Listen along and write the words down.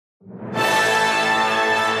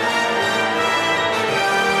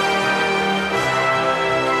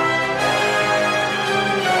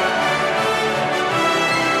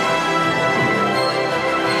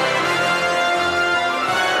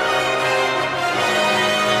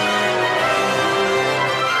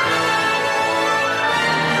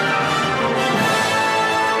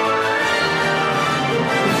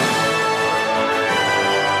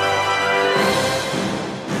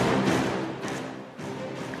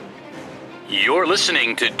You're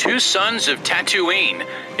listening to Two Sons of Tatooine.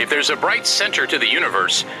 If there's a bright center to the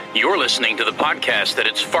universe, you're listening to the podcast that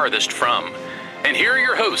it's farthest from. And here are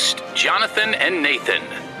your hosts, Jonathan and Nathan.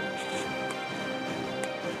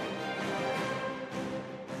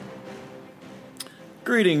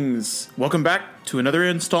 Greetings. Welcome back to another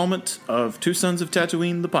installment of Two Sons of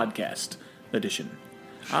Tatooine, the podcast edition.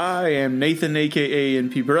 I am Nathan, a.k.a.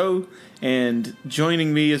 npbro, and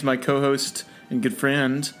joining me is my co-host and good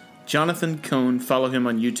friend, Jonathan Koan. Follow him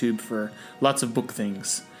on YouTube for lots of book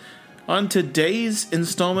things. On today's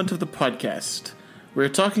installment of the podcast, we're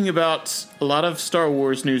talking about a lot of Star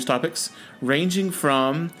Wars news topics, ranging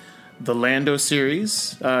from the Lando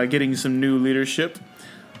series, getting some new leadership,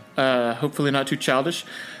 hopefully not too childish.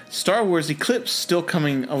 Star Wars Eclipse still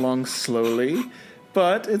coming along slowly,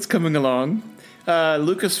 but it's coming along.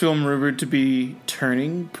 Lucasfilm rumored to be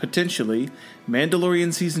turning, potentially,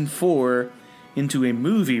 Mandalorian Season 4 into a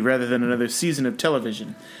movie rather than another season of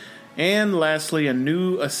television. And lastly, a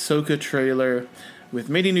new Ahsoka trailer with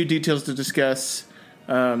many new details to discuss.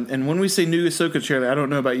 And when we say new Ahsoka trailer, I don't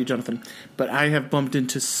know about you, Jonathan, but I have bumped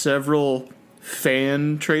into several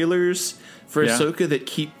fan trailers for Ahsoka that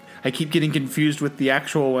I keep getting confused with the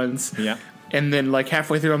actual ones. Yeah. And then like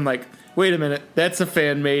halfway through, I'm like, wait a minute, that's a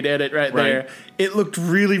fan-made edit right there. It looked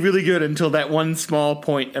really, really good until that one small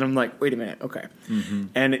point, and I'm like, wait a minute, okay. Mm-hmm.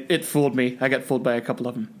 And it fooled me. I got fooled by a couple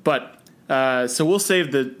of them. But, so we'll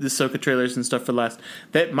save the Ahsoka trailers and stuff for last.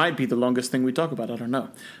 That might be the longest thing we talk about, I don't know.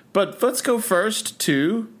 But let's go first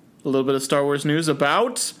to a little bit of Star Wars news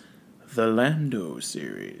about the Lando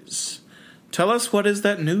series. Tell us, what is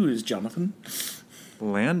that news, Jonathan?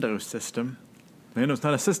 Lando system. Lando's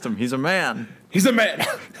not a system. He's a man. He's a man.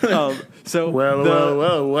 Whoa,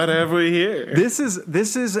 what have we here? This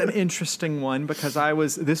is an interesting one because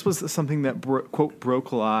this was something that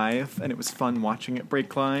broke live, and it was fun watching it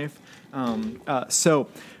break live. The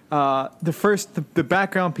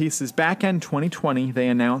background piece is back in 2020. They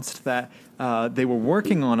announced that they were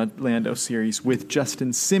working on a Lando series with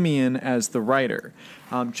Justin Simien as the writer.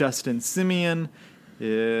 Justin Simien.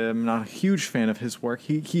 I'm not a huge fan of his work.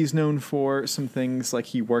 He's known for some things like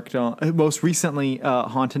he worked on, most recently,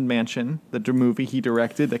 Haunted Mansion, the movie he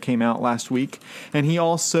directed that came out last week. And he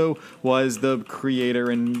also was the creator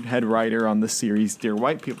and head writer on the series Dear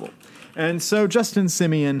White People. And so Justin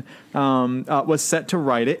Simien was set to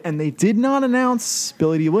write it, and they did not announce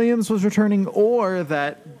Billy D. Williams was returning or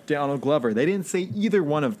that Donald Glover. They didn't say either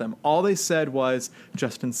one of them. All they said was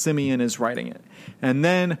Justin Simien is writing it. And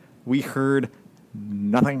then we heard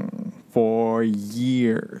nothing for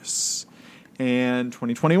years. And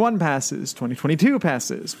 2021 passes, 2022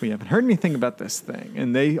 passes. We haven't heard anything about this thing.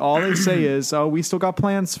 And all they say is, oh, we still got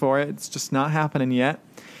plans for it. It's just not happening yet.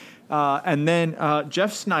 And then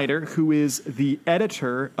Jeff Snyder, who is the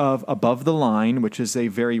editor of Above the Line, which is a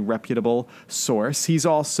very reputable source. He's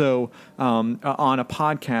also on a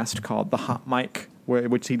podcast called The Hot Mic,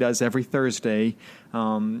 which he does every Thursday,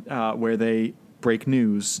 where they break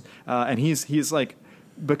news, and he's like,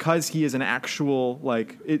 because he is an actual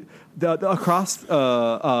Above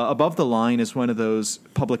the Line is one of those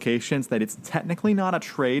publications that it's technically not a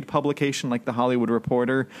trade publication like the Hollywood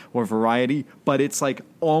Reporter or Variety, but it's like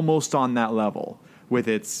almost on that level with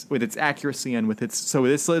its accuracy and with it's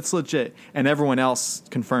legit. And everyone else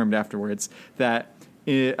confirmed afterwards that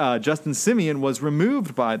Justin Simien was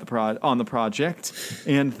removed by on the project,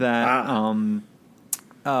 and that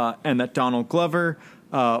Donald Glover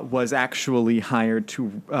was actually hired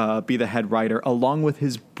to be the head writer along with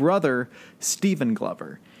his brother, Stephen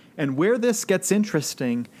Glover. And where this gets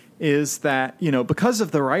interesting is that, because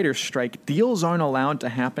of the writer's strike, deals aren't allowed to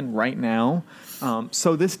happen right now.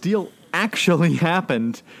 So this deal actually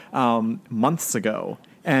happened months ago.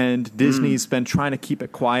 And Disney's been trying to keep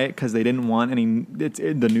it quiet because they didn't want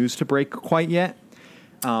the news to break quite yet.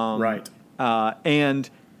 Right. And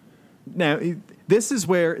now this is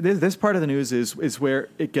where this part of the news is where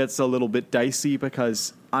it gets a little bit dicey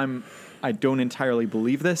because I don't entirely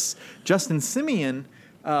believe this. Justin Simien,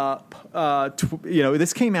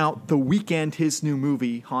 this came out the weekend his new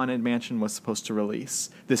movie Haunted Mansion was supposed to release.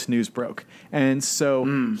 This news broke, and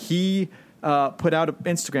so he put out an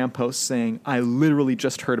Instagram post saying, "I literally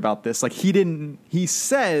just heard about this." Like he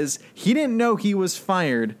says he didn't know he was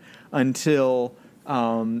fired until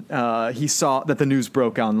he saw that the news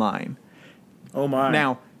broke online. Oh my!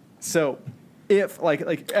 Now, so if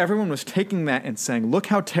like everyone was taking that and saying, "Look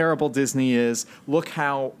how terrible Disney is. Look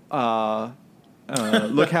how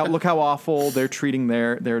look how awful they're treating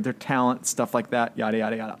their talent, stuff like that, yada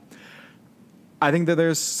yada yada." I think that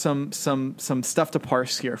there's some stuff to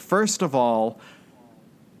parse here. First of all,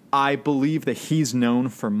 I believe that he's known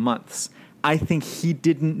for months. I think he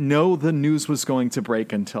didn't know the news was going to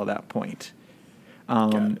break until that point.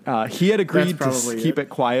 He had agreed to keep it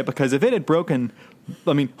quiet because if it had broken,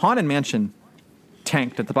 I mean, Haunted Mansion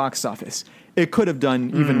tanked at the box office. It could have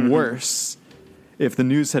done even worse if the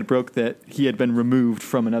news had broke that he had been removed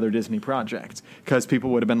from another Disney project, because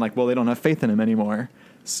people would have been like, well, they don't have faith in him anymore.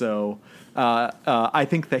 So I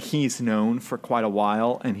think that he's known for quite a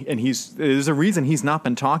while, and there's a reason he's not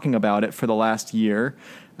been talking about it for the last year.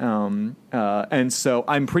 And so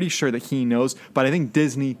I'm pretty sure that he knows, but I think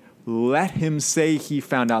Disney let him say he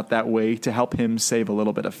found out that way to help him save a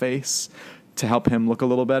little bit of face, to help him look a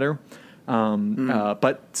little better.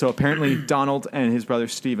 But so apparently Donald and his brother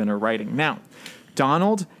Steven are writing. Now,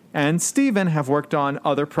 Donald and Steven have worked on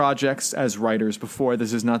other projects as writers before.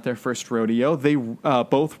 This is not their first rodeo. They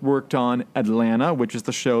both worked on Atlanta, which is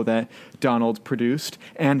the show that Donald produced,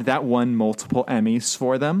 and that won multiple Emmys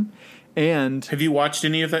for them. And have you watched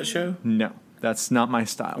any of that show? No, that's not my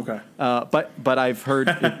style. Okay. But I've heard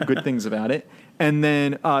good things about it. And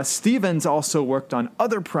then Steven's also worked on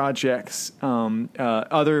other projects,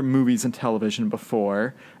 other movies and television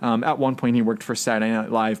before. At one point, he worked for Saturday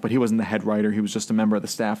Night Live, but he wasn't the head writer. He was just a member of the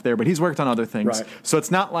staff there. But he's worked on other things. Right. So it's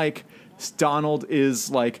not like Donald is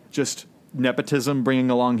like just nepotism bringing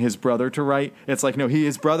along his brother to write. It's like, no,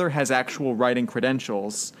 his brother has actual writing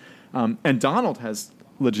credentials. And Donald has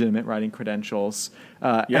legitimate writing credentials.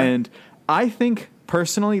 And I think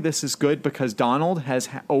personally this is good because Donald has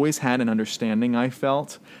always had an understanding, I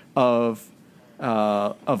felt, of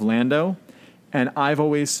Lando, and I've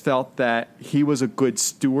always felt that he was a good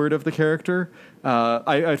steward of the character.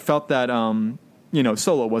 I felt that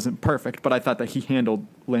Solo wasn't perfect, but I thought that he handled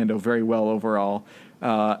Lando very well overall.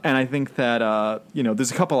 And I think that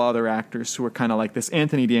there's a couple other actors who are kind of like this.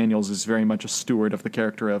 Anthony Daniels is very much a steward of the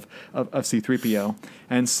character of C-3PO,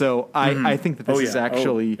 and so I think that this is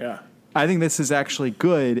actually. I think this is actually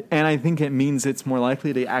good, and I think it means it's more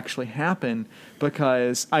likely to actually happen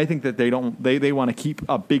because I think that they want to keep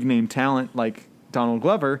a big name talent like Donald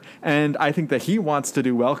Glover, and I think that he wants to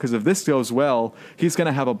do well because if this goes well, he's going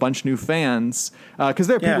to have a bunch new fans because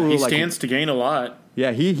there are people who stands to gain a lot.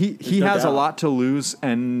 Yeah, he has a lot to lose,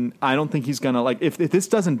 and I don't think he's gonna if this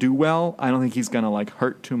doesn't do well, I don't think he's gonna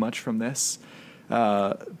hurt too much from this.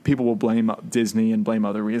 People will blame Disney and blame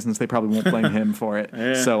other reasons. They probably won't blame him for it.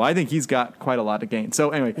 Yeah. So I think he's got quite a lot to gain. So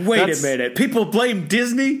anyway, wait a minute. People blame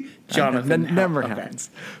Disney? Jonathan, that never happens.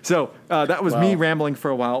 So that was me rambling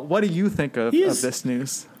for a while. What do you think of this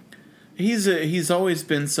news? He's always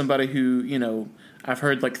been somebody who I've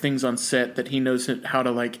heard things on set that he knows how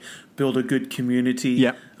to build a good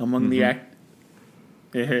community among the act.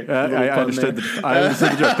 I understood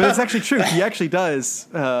the joke, but it's actually true. He actually does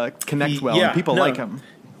connect well, and people like him.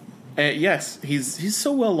 Yes, he's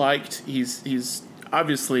so well liked. He's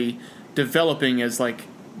obviously developing as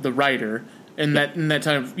the writer, and that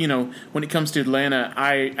time of when it comes to Atlanta,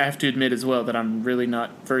 I have to admit as well that I'm really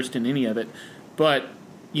not versed in any of it. But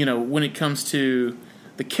when it comes to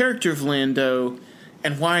the character of Lando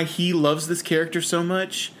and why he loves this character so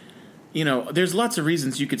much, there's lots of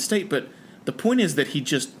reasons you could state, but the point is that he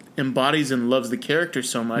just embodies and loves the character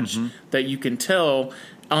so much that you can tell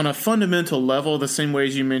on a fundamental level, the same way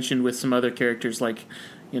as you mentioned with some other characters like,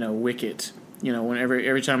 Wicket. Whenever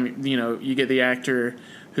every time you get the actor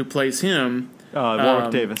who plays him, Warwick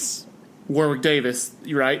Davis. Warwick Davis,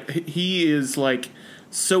 right? He is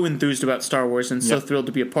so enthused about Star Wars and so thrilled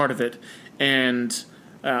to be a part of it, and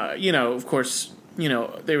of course,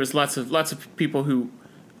 there was lots of people who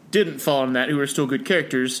didn't fall in that, who are still good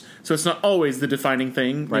characters, so it's not always the defining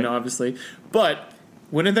thing, right. Obviously. But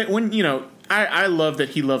I love that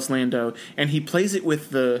he loves Lando, and he plays it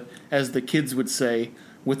with as the kids would say,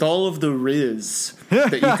 with all of the riz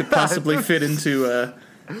that you could possibly fit into.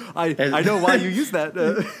 I know why you use that.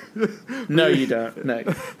 No, you don't.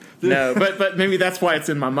 No, but maybe that's why it's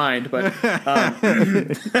in my mind. But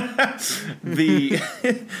the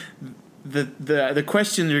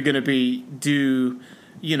questions are going to be: do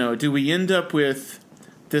we end up with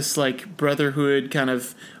this brotherhood kind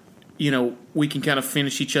of, we can kind of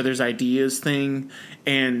finish each other's ideas thing,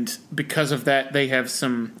 and because of that they have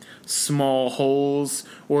some small holes,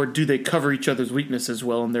 or do they cover each other's weaknesses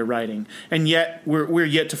well in their writing? And yet we're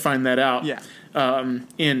yet to find that out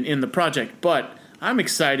in the project. But I'm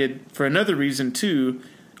excited for another reason too.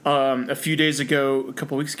 A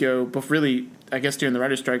couple weeks ago, but really I guess during the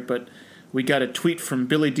writer's strike, but we got a tweet from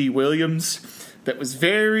Billy D. Williams that was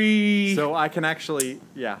very... So I can actually...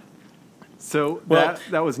 Yeah. So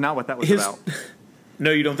that was not what that was about.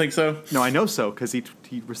 No, you don't think so? No, I know so, because he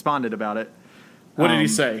responded about it. What did he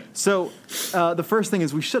say? So the first thing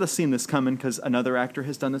is we should have seen this coming because another actor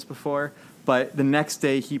has done this before. But the next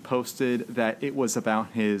day he posted that it was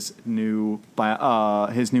about his new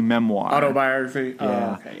memoir. Autobiography? Yeah.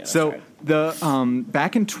 Oh, okay. Yeah, so right. the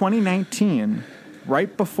back in 2019,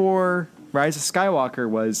 right before Rise of Skywalker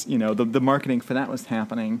was, the marketing for that was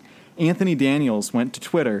happening, Anthony Daniels went to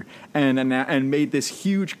Twitter and made this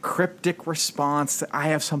huge cryptic response that I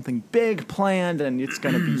have something big planned and it's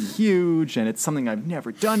going to be huge and it's something I've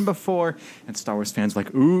never done before. And Star Wars fans were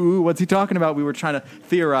like, ooh, what's he talking about? We were trying to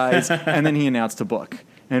theorize. And then he announced a book.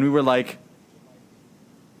 And we were like,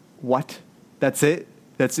 what? That's it?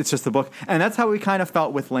 It's just the book. And that's how we kind of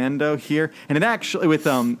felt with Lando here. And it actually, with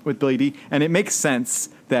Billy D. And it makes sense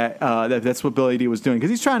that that's what Billy D was doing because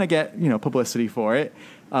he's trying to get, publicity for it.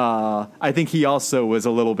 I think he also was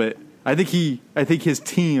a little bit. I think his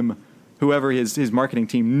team, whoever his marketing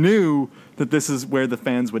team, knew that this is where the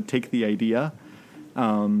fans would take the idea.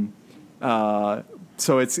 So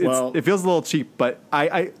it feels a little cheap, but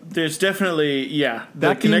there's definitely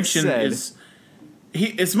the connection is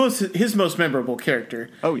his most memorable character.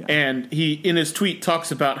 Oh yeah, and he in his tweet talks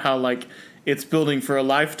about how like it's building for a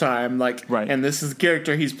lifetime, like right. And this is a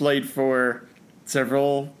character he's played for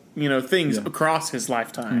several. Things across his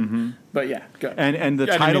lifetime. Mm-hmm. But yeah, go. And the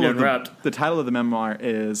title of the memoir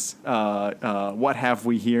is "What Have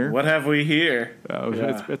We Here?" What have we here?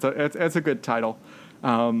 It's a good title.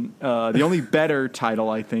 The only better title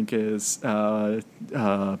I think is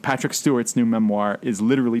Patrick Stewart's new memoir is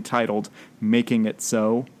literally titled "Making It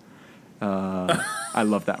So." I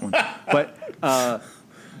love that one,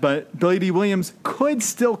 but Billy D. Williams could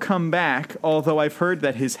still come back. Although I've heard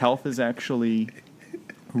that his health is actually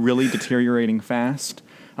really deteriorating fast,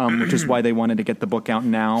 which is why they wanted to get the book out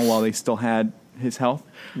now while they still had his health.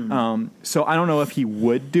 So I don't know if he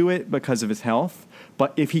would do it because of his health,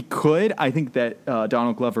 but if he could, I think that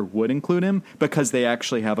Donald Glover would include him because they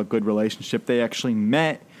actually have a good relationship. They actually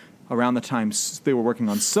met around the time they were working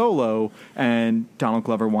on Solo, and Donald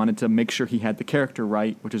Glover wanted to make sure he had the character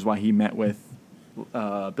right, which is why he met with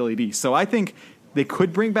Billy D. So I think they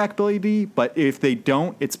could bring back Billy D, but if they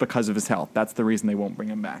don't, it's because of his health. That's the reason they won't bring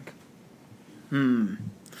him back. Do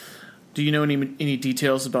you know any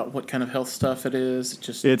details about what kind of health stuff it is?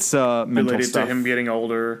 It's mental related stuff. to him getting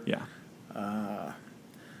older. Yeah.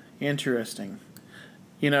 Interesting.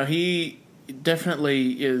 He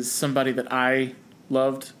definitely is somebody that I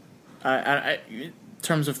loved. I in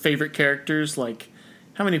terms of favorite characters, like.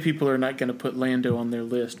 How many people are not going to put Lando on their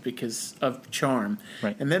list because of charm?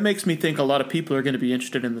 Right. And that makes me think a lot of people are going to be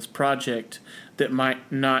interested in this project that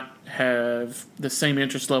might not have the same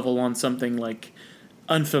interest level on something like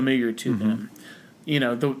unfamiliar to them.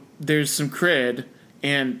 There's some cred,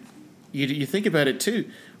 and you think about it too.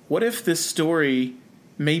 What if this story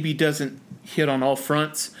maybe doesn't hit on all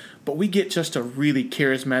fronts, but we get just a really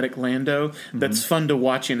charismatic Lando that's fun to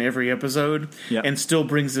watch in every episode and still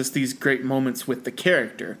brings us these great moments with the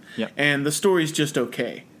character. Yep. And the story's just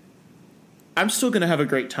okay. I'm still going to have a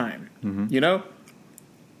great time.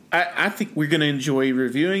 I think we're going to enjoy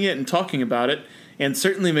reviewing it and talking about it and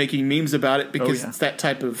certainly making memes about it because it's that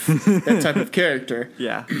type of character.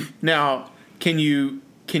 Yeah. Now, can you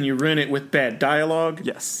run it with bad dialogue?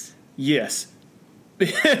 Yes. Yes.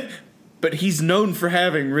 But he's known for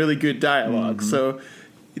having really good dialogue, so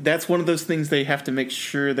that's one of those things they have to make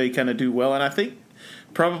sure they kind of do well. And I think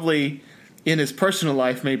probably in his personal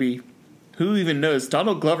life, maybe, who even knows,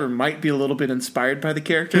 Donald Glover might be a little bit inspired by the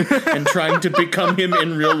character and trying to become him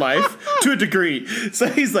in real life to a degree. So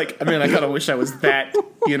he's like, I kind of wish I was that,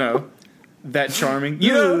 that charming.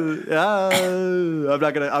 I'm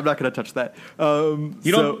not gonna touch that.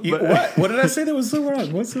 What? What did I say that was so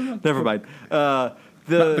wrong? What's so wrong? Never mind.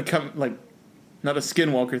 Not a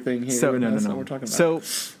skinwalker thing here. So, That's no. what we're talking So,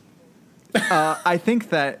 about. I think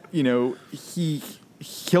that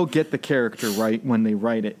he'll get the character right when they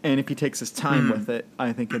write it, and if he takes his time with it,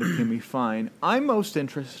 I think it can be fine. I'm most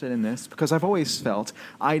interested in this because I've always felt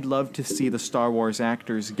I'd love to see the Star Wars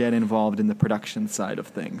actors get involved in the production side of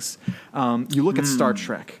things. You look at Star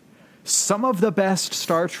Trek. Some of the best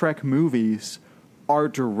Star Trek movies are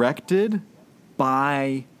directed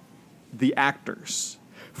by the actors.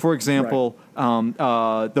 For example,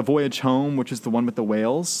 The Voyage Home, which is the one with the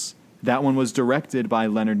whales, that one was directed by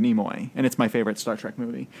Leonard Nimoy, and it's my favorite Star Trek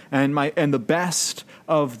movie. And the best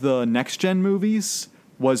of the Next Gen movies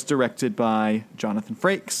was directed by Jonathan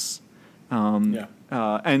Frakes.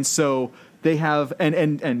 And so they have,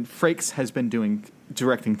 and Frakes has been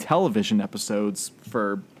directing television episodes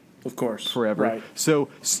for, of course, forever. Right. So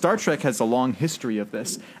Star Trek has a long history of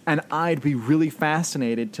this, and I'd be really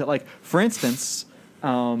fascinated to, like, for instance,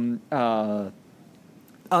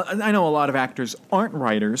 I know a lot of actors aren't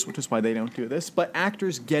writers, which is why they don't do this, but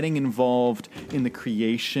actors getting involved in the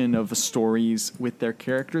creation of the stories with their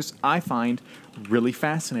characters, I find really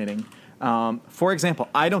fascinating. For example,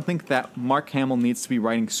 I don't think that Mark Hamill needs to be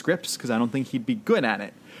writing scripts because I don't think he'd be good at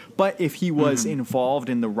it. But if he was involved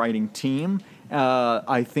in the writing team,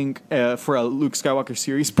 I think for a Luke Skywalker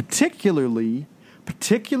series, particularly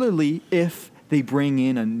if they bring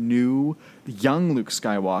in a new young Luke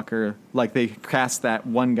Skywalker, like they cast that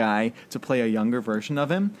one guy to play a younger version of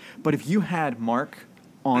him. But if you had Mark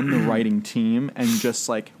on the writing team and just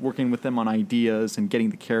like working with them on ideas and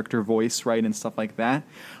getting the character voice right and stuff like that,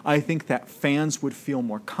 I think that fans would feel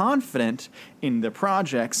more confident in the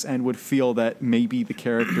projects and would feel that maybe the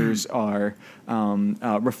characters are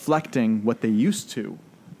reflecting what they used to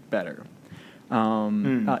better.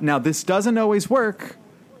 Now, this doesn't always work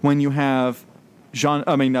when you have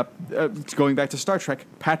going back to Star Trek,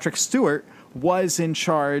 Patrick Stewart was in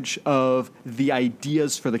charge of the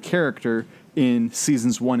ideas for the character in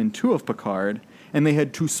seasons 1 and 2 of Picard, and they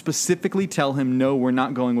had to specifically tell him, no, we're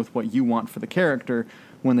not going with what you want for the character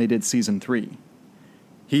when they did season 3.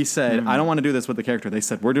 He said, I don't want to do this with the character. They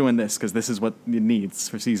said, we're doing this because this is what it needs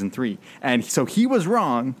for season 3. And so he was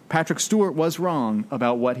wrong. Patrick Stewart was wrong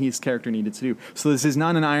about what his character needed to do. So this is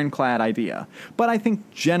not an ironclad idea. But I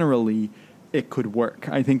think generally it could work.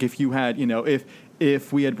 I think if you had,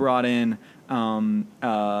 if we had brought in,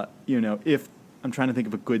 if I'm trying to think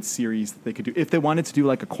of a good series that they could do. If they wanted to do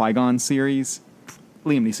like a Qui-Gon series,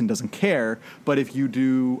 Liam Neeson doesn't care. But if you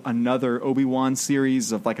do another Obi-Wan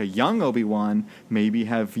series of like a young Obi-Wan, maybe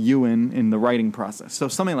have Ewan in the writing process. So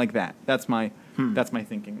something like that. That's my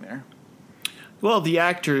thinking there. Well, the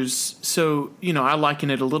actors. So I liken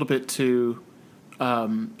it a little bit to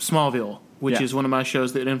Smallville, which is one of my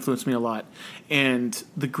shows that influenced me a lot. And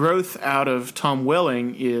the growth out of Tom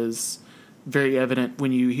Welling is very evident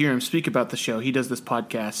when you hear him speak about the show. He does this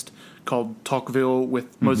podcast called Talkville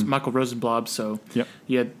with Michael Rosenblatt. So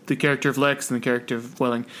he had the character of Lex and the character of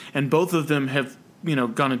Welling. And both of them have,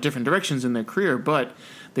 gone in different directions in their career. But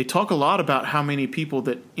they talk a lot about how many people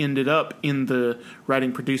that ended up in the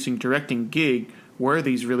writing, producing, directing gig were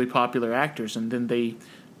these really popular actors. And then they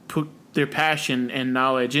put their passion and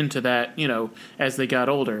knowledge into that, as they got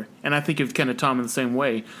older. And I think of kind of Tom in the same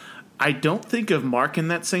way. I don't think of Mark in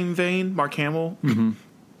that same vein, Mark Hamill.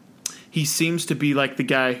 He seems to be like the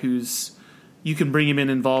guy who's, you can bring him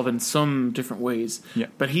involved in some different ways. Yeah.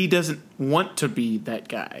 But he doesn't want to be that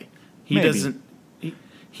guy. He doesn't,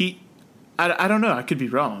 I don't know, I could be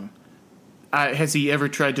wrong. Has he ever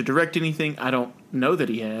tried to direct anything? I don't know that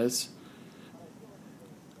he has.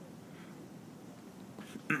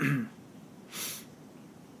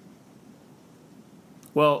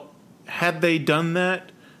 Well, had they done that,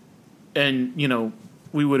 and,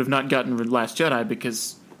 we would have not gotten Last Jedi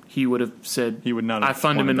because he would have said, he would not have I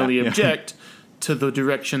fundamentally object to the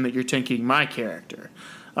direction that you're taking my character.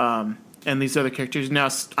 And these other characters. Now,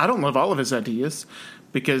 I don't love all of his ideas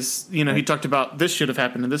because, he talked about this should have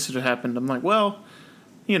happened and this should have happened. I'm like, well,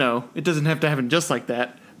 it doesn't have to happen just like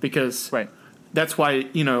that because that's why,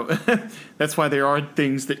 that's why there are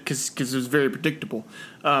things that, because it was very predictable.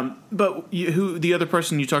 But the other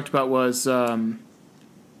person you talked about was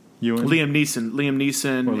Ewan? Liam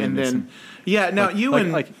Neeson, and then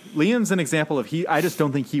Ewan. Like Liam's an example of I just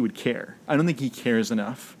don't think he would care. I don't think he cares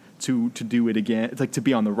enough to do it again. It's like to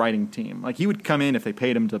be on the writing team. Like he would come in if they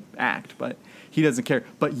paid him to act, but he doesn't care.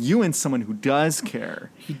 But Ewan's someone who does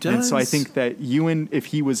care. He does. And so I think that Ewan, if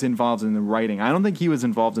he was involved in the writing, I don't think he was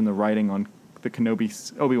involved in the writing on the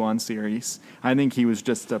Kenobi Obi-Wan series. I think he was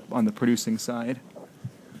just on the producing side.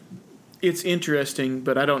 It's interesting,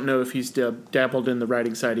 but I don't know if he's dabbled in the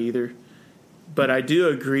writing side either. But I do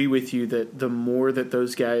agree with you that the more that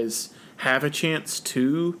those guys have a chance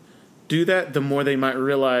to do that, the more they might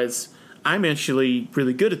realize, I'm actually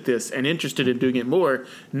really good at this and interested in doing it more.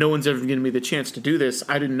 No one's ever given me the chance to do this.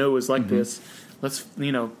 I didn't know it was like this. Let's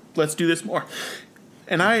do this more.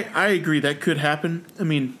 And I agree that could happen. I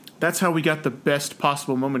mean, that's how we got the best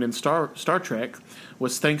possible moment in Star Trek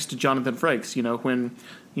was thanks to Jonathan Frakes. When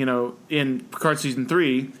in Picard Season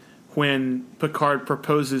 3, when Picard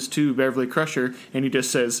proposes to Beverly Crusher, and he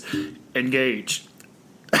just says, engage.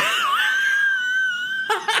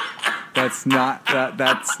 That's not.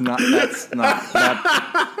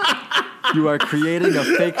 You are creating a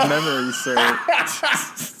fake memory, sir.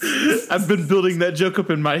 I've been building that joke up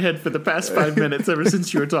in my head for the past 5 minutes ever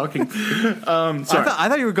since you were talking. Sorry. I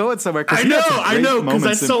thought you were going somewhere. I know, because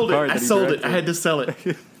I sold it. I had to sell it.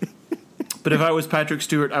 But if I was Patrick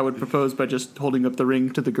Stewart, I would propose by just holding up the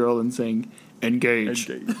ring to the girl and saying, engage.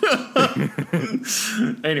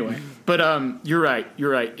 Anyway, but you're right.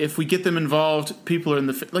 If we get them involved, people are in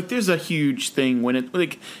the... Like, there's a huge thing when it...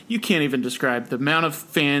 Like, you can't even describe the amount of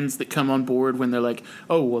fans that come on board when they're like,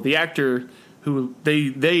 oh, well, the actor who...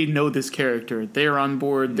 They know this character. They're on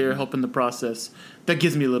board. They're helping the process. That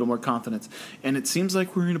gives me a little more confidence. And it seems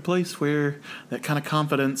like we're in a place where that kind of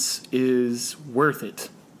confidence is worth it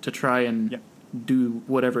to try and do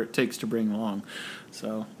whatever it takes to bring along.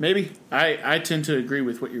 So maybe I tend to agree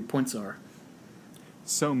with what your points are.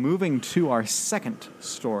 So moving to our second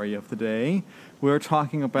story of the day, we're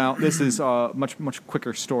talking about, this is a much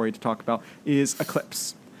quicker story to talk about, is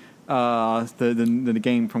Eclipse, the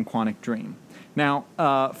game from Quantic Dream. Now,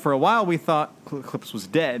 for a while we thought Eclipse was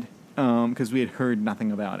dead because we had heard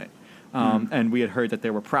nothing about it. And we had heard that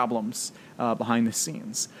there were problems behind the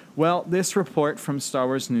scenes. Well, this report from Star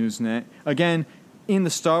Wars Newsnet, again, in the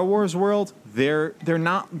Star Wars world, they're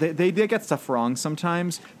not they get stuff wrong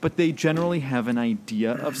sometimes, but they generally have an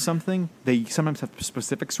idea of something. They sometimes have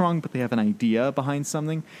specifics wrong, but they have an idea behind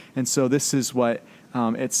something. And so this is what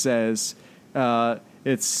it says. I'm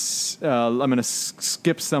going to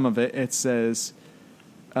skip some of it. It says,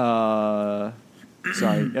 sorry,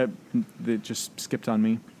 it just skipped on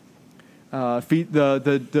me.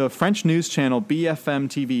 The French news channel BFM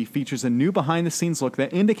TV features a new behind-the-scenes look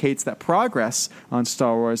that indicates that progress on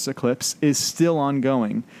Star Wars Eclipse is still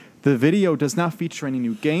ongoing. The video does not feature any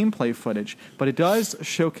new gameplay footage, but it does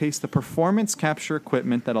showcase the performance capture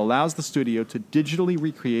equipment that allows the studio to digitally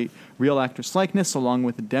recreate real actors' likeness, along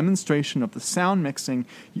with a demonstration of the sound mixing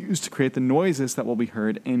used to create the noises that will be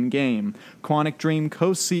heard in-game. Quantic Dream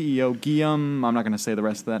co-CEO Guillaume, I'm not going to say the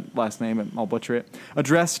rest of that last name, I'll butcher it,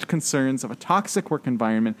 addressed concerns of a toxic work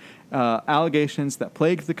environment, allegations that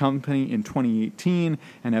plagued the company in 2018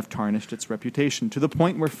 and have tarnished its reputation, to the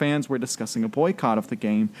point where fans were discussing a boycott of the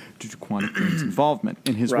game due to Quantic Dream's involvement.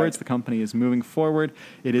 In his words, the company is moving forward.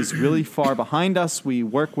 It is really far behind us. We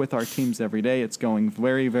work with our teams every day. It's going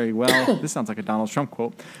very, very well. This sounds like a Donald Trump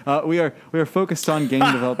quote. We are focused on game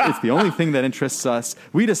development. It's the only thing that interests us.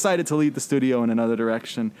 We decided to lead the studio in another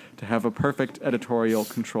direction, to have a perfect editorial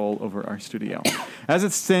control over our studio. As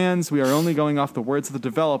it stands, we are only going off the words of the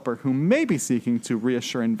developer, who may be seeking to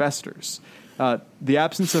reassure investors. The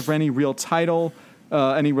absence of any real title,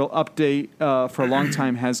 any real update for a long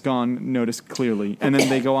time has gone noticed clearly. And then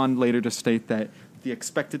they go on later to state that the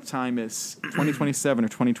expected time is 2027 or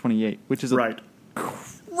 2028, which is a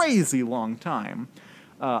crazy long time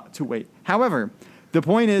to wait. However, the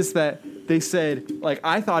point is that they said, like,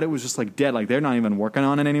 I thought it was just like dead, like they're not even working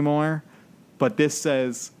on it anymore. But this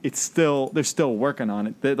says they're still working on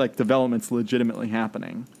it. That, like, development's legitimately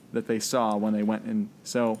happening that they saw when they went in.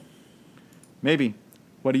 So maybe.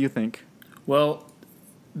 What do you think? Well,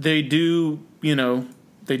 they do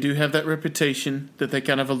have that reputation that they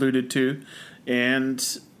kind of alluded to,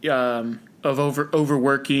 and of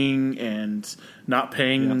overworking and not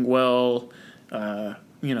paying well.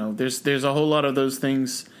 There's a whole lot of those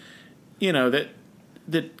things, that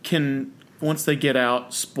can, once they get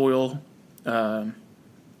out, spoil.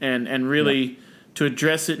 And really, to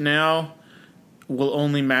address it now will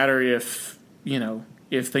only matter if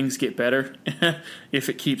things get better. If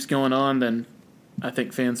it keeps going on, then I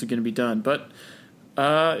think fans are going to be done. But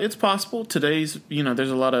it's possible. Today's, there's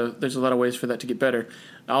a lot of ways for that to get better.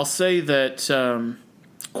 I'll say that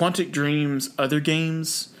Quantic Dream's other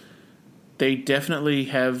games, they definitely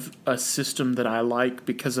have a system that I like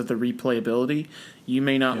because of the replayability. You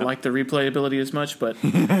may not like the replayability as much, but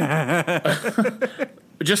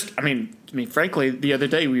frankly, the other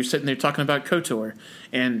day we were sitting there talking about KOTOR,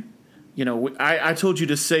 and I told you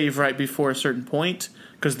to save right before a certain point,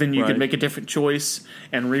 because then you could make a different choice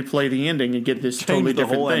and replay the ending and get this totally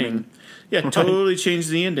different thing. Ending. Yeah, totally change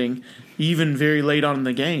the ending, even very late on in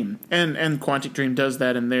the game. And Quantic Dream does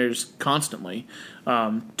that in theirs constantly,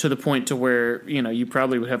 to the point to where, you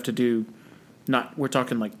probably would have to do, we're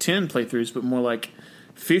talking like 10 playthroughs, but more like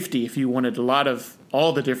 50 if you wanted a lot of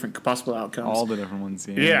all the different possible outcomes. All the different ones,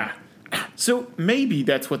 yeah. So maybe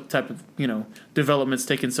that's what type of, development's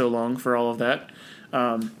taken so long for all of that.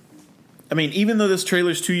 Even though this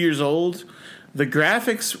trailer's 2 years old, the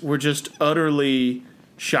graphics were just utterly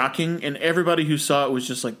shocking, and everybody who saw it was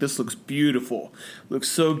just like, this looks beautiful. Looks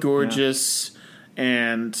so gorgeous,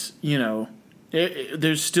 and,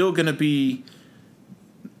 there's still going to be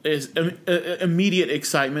immediate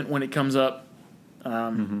excitement when it comes up.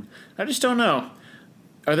 I just don't know.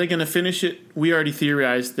 Are they going to finish it? We already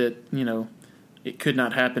theorized that, it could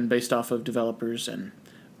not happen based off of developers, and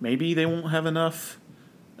maybe they won't have enough.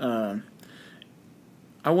 I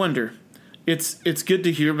wonder. it's good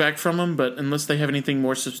to hear back from them, but unless they have anything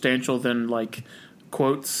more substantial than like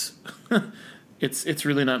quotes, it's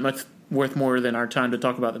really not much worth more than our time to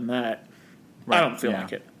talk about than that. Right. I don't feel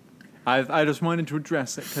like it. I just wanted to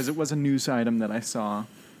address it because it was a news item that I saw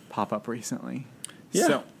pop up recently. Yeah.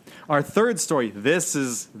 So our third story. This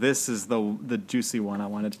is the juicy one I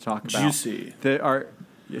wanted to talk about. Juicy.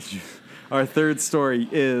 Our third story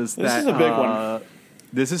is this is a big one.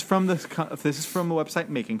 This is from the website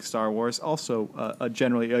Making Star Wars. Also,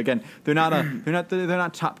 generally, again, they're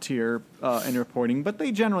not top tier in reporting, but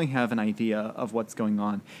they generally have an idea of what's going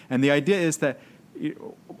on. And the idea is that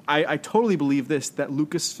I totally believe this, that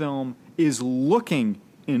Lucasfilm is looking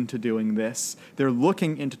into doing this. They're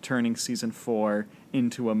looking into turning season 4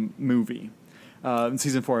 into a movie,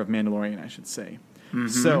 season 4 of Mandalorian, I should say. Mm-hmm.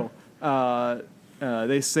 So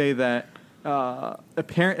they say that.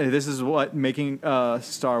 Apparently, this is what Making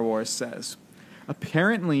Star Wars says.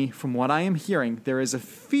 Apparently, from what I am hearing, there is a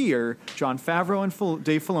fear Jon Favreau and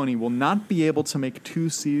Dave Filoni will not be able to make 2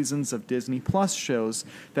 seasons of Disney Plus shows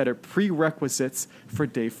that are prerequisites for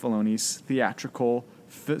Dave Filoni's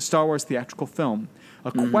Star Wars theatrical film.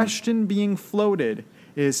 A question being floated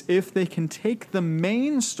is if they can take the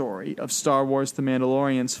main story of Star Wars The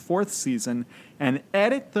Mandalorian's 4th season and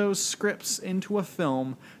edit those scripts into a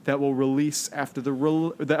film that will release after the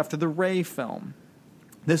Rey film.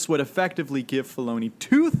 This would effectively give Filoni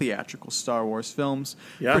 2 theatrical Star Wars films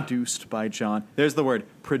produced by Jon. There's the word,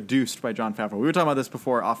 produced by Jon Favreau. We were talking about this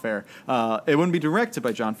before off air. It wouldn't be directed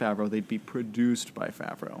by Jon Favreau. They'd be produced by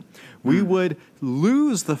Favreau. We would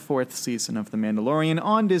lose the 4th season of The Mandalorian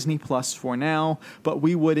on Disney Plus for now, but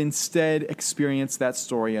we would instead experience that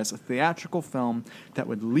story as a theatrical film that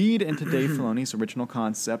would lead into Dave Filoni's original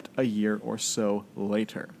concept a year or so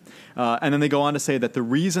later. And then they go on to say that the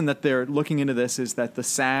reason that they're looking into this is that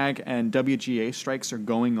the SAG and WGA strikes are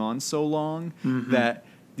going on so long that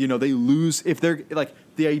they lose if they're like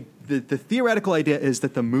the theoretical idea is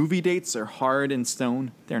that the movie dates are hard in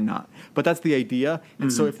stone. They're not, but that's the idea.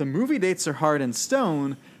 And so if the movie dates are hard in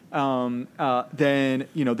stone, then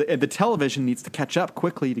the television needs to catch up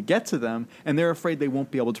quickly to get to them, and they're afraid they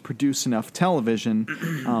won't be able to produce enough television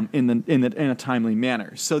in a timely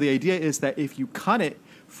manner. So the idea is that if you cut it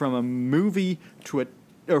from a movie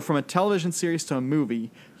or from a television series to a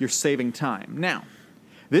movie, you're saving time. Now,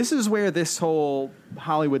 this is where this whole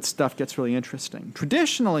Hollywood stuff gets really interesting.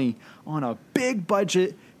 Traditionally, on a big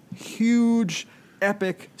budget, huge,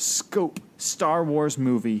 epic scope Star Wars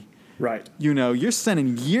movie, right? You're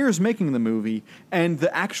spending years making the movie, and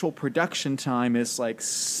the actual production time is like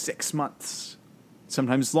 6 months.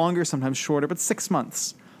 Sometimes longer, sometimes shorter, but 6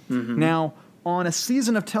 months. Mm-hmm. Now, on a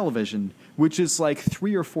season of television, which is like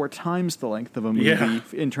 3 or 4 times the length of a movie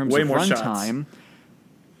in terms of runtime,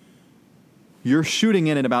 you're shooting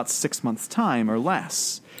it in about 6 months' time or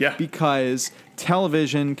less. Yeah. Because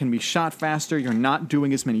television can be shot faster. You're not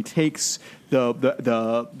doing as many takes. The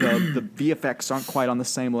VFX aren't quite on the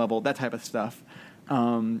same level. That type of stuff.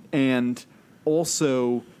 And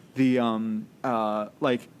also the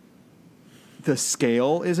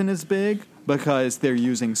scale isn't as big because they're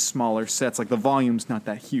using smaller sets. Like the volume's not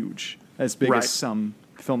that huge, as big as some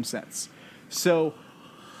film sets. So,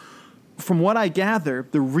 from what I gather,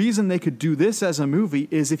 the reason they could do this as a movie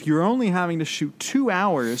is if you're only having to shoot 2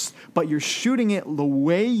 hours, but you're shooting it the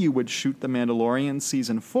way you would shoot The Mandalorian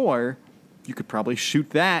Season 4, you could probably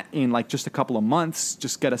shoot that in like just a couple of months,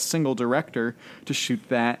 just get a single director to shoot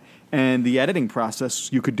that, and the editing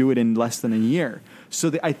process, you could do it in less than a year.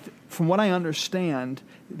 So from what I understand,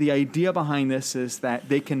 the idea behind this is that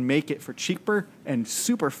they can make it for cheaper and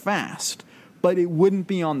super fast, but it wouldn't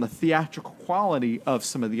be on the theatrical quality of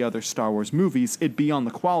some of the other Star Wars movies. It'd be on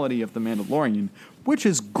the quality of The Mandalorian, which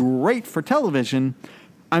is great for television.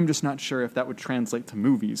 I'm just not sure if that would translate to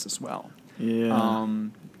movies as well. Yeah.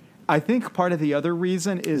 I think part of the other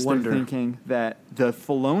reason is they're thinking that the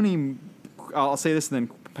Filoni... I'll say this and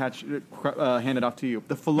then hand it off to you.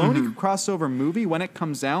 The Filoni crossover movie, when it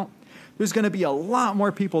comes out, there's going to be a lot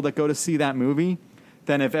more people that go to see that movie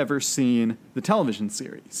than have ever seen the television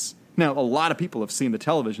series. Now, a lot of people have seen the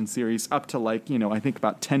television series, up to I think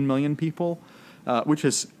about 10 million people, which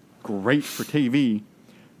is great for TV.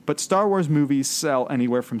 But Star Wars movies sell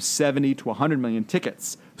anywhere from 70 to 100 million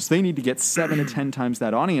tickets, so they need to get 7 to 10 times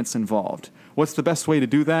that audience involved. What's the best way to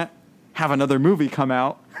do that? Have another movie come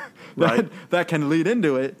out that can lead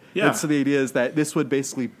into it. Yeah. And so the idea is that this would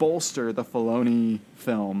basically bolster the Filoni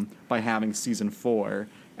film by having Season 4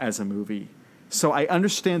 as a movie. So I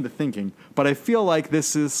understand the thinking, but I feel like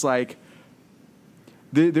this is like...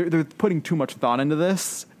 they're putting too much thought into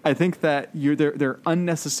this. I think that they're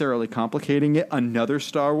unnecessarily complicating it. Another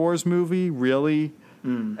Star Wars movie, really,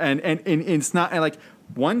 and it's not like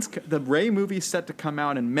once the Rey movie's set to come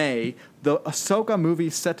out in May, the Ahsoka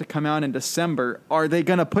movie's set to come out in December. Are they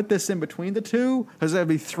going to put this in between the two? Because there'll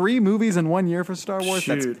be 3 movies in 1 year for Star Wars.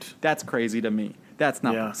 Shoot. That's crazy to me. That's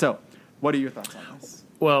not. Yeah. So, what are your thoughts on this?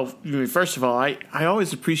 Well, first of all, I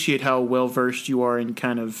always appreciate how well versed you are in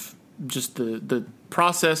kind of just the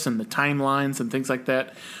process and the timelines and things like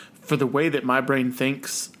that. For the way that my brain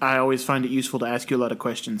thinks, I always find it useful to ask you a lot of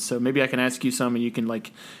questions. So maybe I can ask you some and you can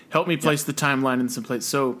help me place the timeline in some place.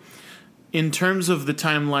 So in terms of the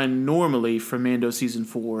timeline normally for Mando Season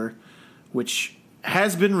 4, which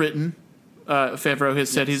has been written, Favreau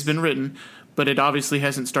has said has been written, but it obviously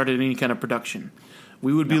hasn't started any kind of production.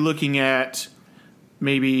 We would be looking at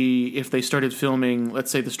maybe if they started filming,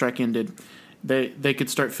 let's say the strike ended, they could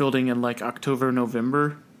start filming in October,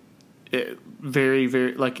 November. Very,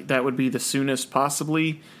 very, that would be the soonest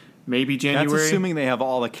possibly, maybe January. That's assuming they have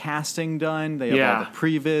all the casting done, they have all the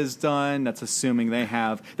previs done. That's assuming they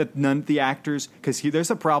have that none of the actors, because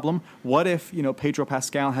there's a problem. What if Pedro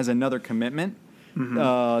Pascal has another commitment?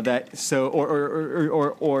 Or Katie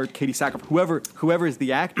Sackhoff, whoever is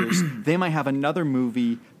the actors, they might have another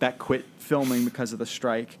movie that quit filming because of the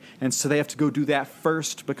strike, and so they have to go do that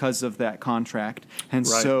first because of that contract, and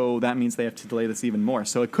so that means they have to delay this even more.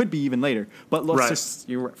 So it could be even later. But let's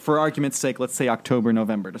just, for argument's sake, let's say October,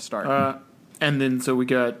 November to start. And then so we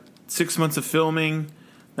got 6 months of filming.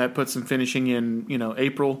 That puts them finishing in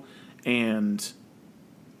April, and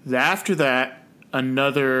after that,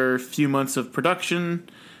 another few months of production,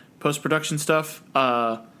 post-production stuff.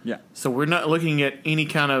 So we're not looking at any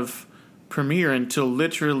kind of premiere until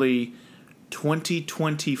literally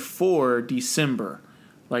 2024 December.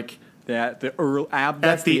 That's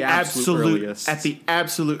the absolute earliest. At the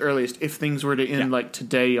absolute earliest, if things were to end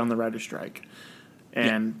today on the writer's strike.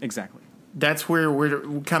 And exactly. That's where we're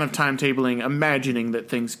kind of timetabling, imagining that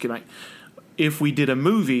things could. If we did a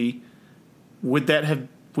movie, would that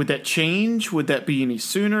change? Would that be any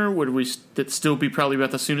sooner? Would that still be probably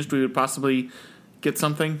about the soonest we would possibly get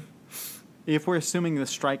something? If we're assuming the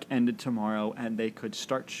strike ended tomorrow and they could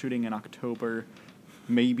start shooting in October,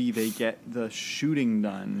 maybe they get the shooting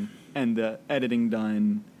done and the editing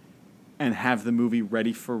done and have the movie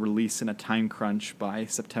ready for release in a time crunch by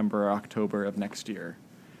September or October of next year.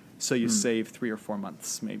 So you save 3 or 4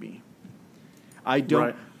 months, maybe. I don't...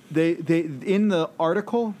 Right. They in the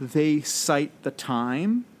article, they cite the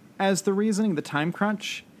time as the reasoning, the time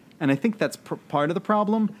crunch, and I think that's part of the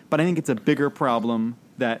problem, but I think it's a bigger problem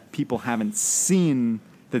that people haven't seen,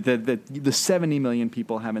 that the 70 million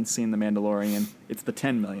people haven't seen The Mandalorian. It's the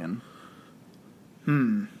 10 million.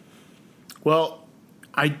 Well,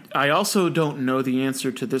 I also don't know the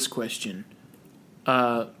answer to this question.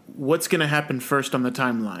 What's going to happen first on the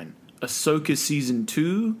timeline? Ahsoka Season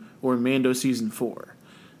 2 or Mando Season 4?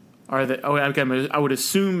 I would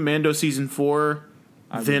assume Mando Season 4,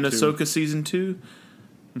 then Ahsoka Season 2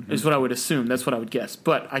 is what I would assume. That's what I would guess.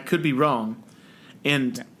 But I could be wrong.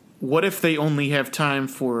 And what if they only have time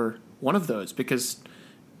for one of those? Because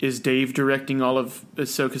is Dave directing all of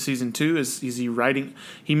Ahsoka Season 2? Is he writing?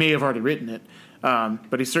 He may have already written it,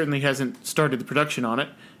 but he certainly hasn't started the production on it.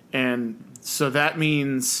 And so that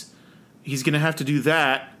means he's going to have to do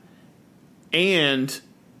that and...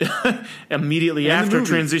 immediately after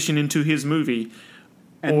transition into his movie,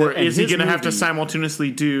 or is he going to have to simultaneously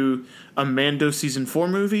do a Mando Season 4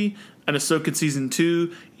 movie, an Ahsoka Season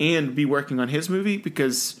 2, and be working on his movie?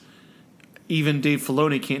 Because even Dave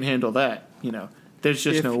Filoni can't handle that. There's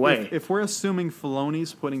just no way. If we're assuming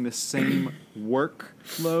Filoni's putting the same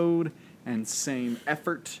workload and same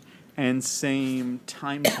effort and same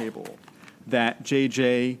timetable that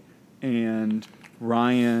JJ and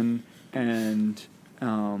Ryan and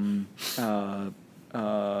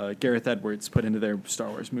Gareth Edwards put into their Star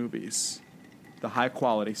Wars movies, the high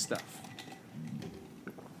quality stuff,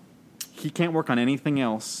 he can't work on anything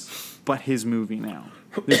else but his movie now.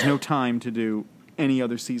 There's no time to do any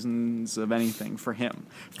other seasons of anything for him.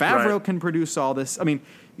 Favreau can produce all this. I mean,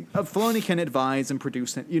 Filoni can advise and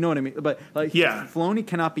produce it. You know what I mean? But Filoni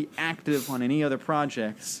cannot be active on any other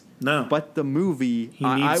projects. No. But the movie, he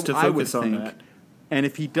needs to focus on that. And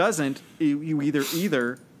if he doesn't, you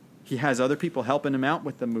either he has other people helping him out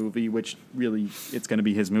with the movie, which really it's going to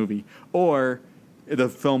be his movie, or the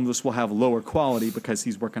film just will have lower quality because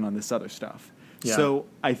he's working on this other stuff. Yeah. So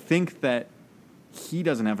I think that he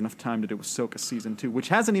doesn't have enough time to do Ahsoka Season 2, which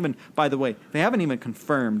hasn't even, by the way, they haven't even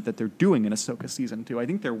confirmed that they're doing an Ahsoka Season 2. I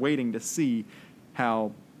think they're waiting to see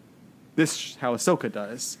how Ahsoka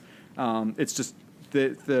does. It's just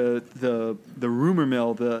the rumor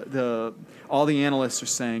mill, all the analysts are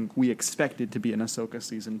saying we expect it to be an Ahsoka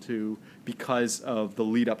season 2 because of the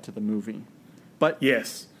lead up to the movie. But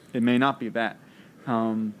yes, it may not be that.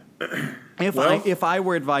 If I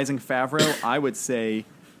were advising Favreau, I would say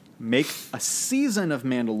make a season of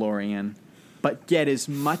Mandalorian, but get as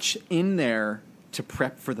much in there to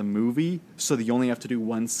prep for the movie so that you only have to do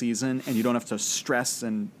one season and you don't have to stress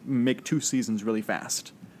and make 2 seasons really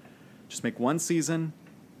fast. Just make one season,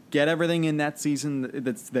 get everything in that season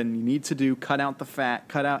then you need to do, cut out the fat,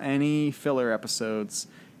 cut out any filler episodes,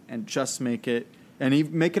 and just make it a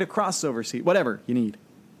crossover season, whatever you need.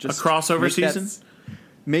 Just a crossover season?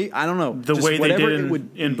 I don't know. The way they did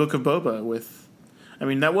in Book of Boba with... I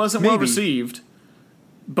mean, that wasn't well received.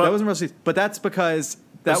 But that wasn't well received. But that's because...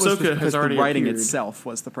 That Ahsoka was just because has the writing appeared. itself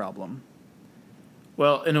was the problem.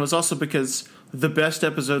 Well, and it was also because the best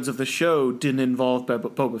episodes of the show didn't involve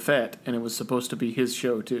Boba Fett, and it was supposed to be his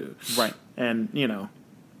show too. Right. And,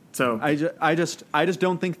 so... I just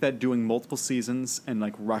don't think that doing multiple seasons and,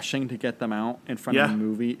 like, rushing to get them out in front of the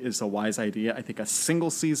movie is a wise idea. I think a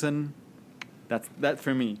single season, that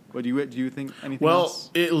for me. What do you think? Anything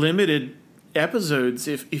else? Well, it limited episodes.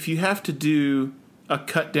 If you have to do a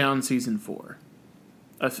cut-down season 4...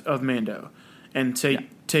 of Mando, and take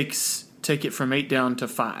it from 8 down to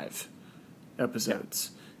 5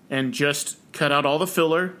 episodes, and just cut out all the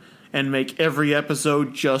filler and make every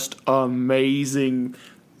episode just amazing,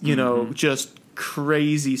 just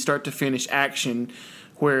crazy start to finish action,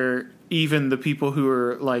 where even the people who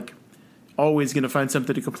are like always going to find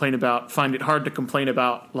something to complain about find it hard to complain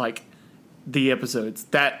about like the episodes.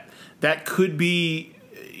 That could be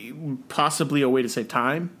possibly a way to save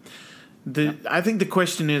time. I think the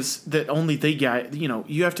question is that only they got,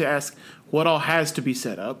 you have to ask what all has to be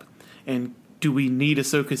set up, and do we need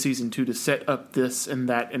Ahsoka season 2 to set up this and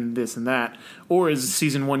that and this and that, or is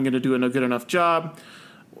season 1 going to do a good enough job?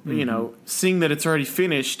 Mm-hmm. Seeing that it's already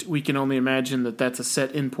finished, we can only imagine that that's a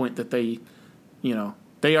set endpoint that they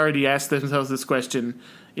already asked themselves this question.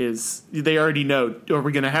 Is they already know, are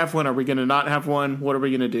we going to have one? Are we going to not have one? What are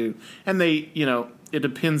we going to do? And they, it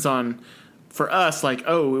depends on. For us, like,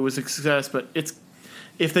 it was a success, but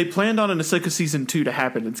if they planned on an Ahsoka season 2 to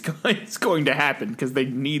happen, it's going to happen because they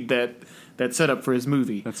need that setup for his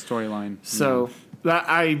movie. That storyline. So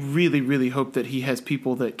I really, really hope that he has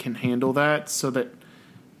people that can handle that, so that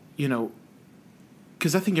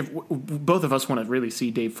because I think if both of us want to really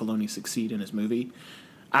see Dave Filoni succeed in his movie,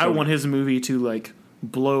 I want his movie to like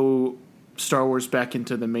blow Star Wars back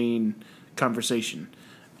into the main conversation,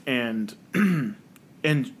 and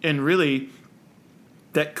really.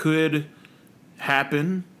 That could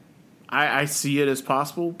happen. I see it as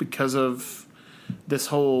possible because of this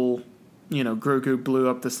whole, Grogu blew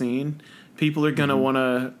up the scene. People are going to want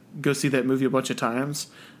to go see that movie a bunch of times.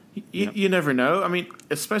 You never know. I mean,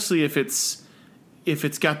 especially if it's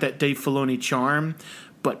got that Dave Filoni charm,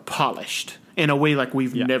 but polished in a way like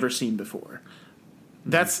we've never seen before. Mm-hmm.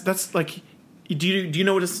 That's like, do you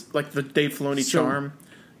know what is like the Dave Filoni charm?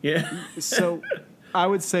 Yeah. So... I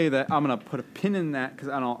would say that I'm going to put a pin in that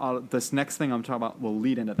because this next thing I'm talking about will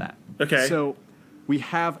lead into that. Okay. So we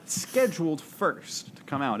have scheduled first to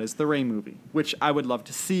come out is the Rey movie, which I would love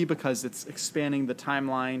to see because it's expanding the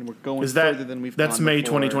timeline. We're going further than we've gone before. That's May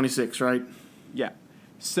 2026, right? Yeah.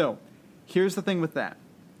 So here's the thing with that.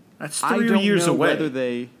 That's 3 years away. Whether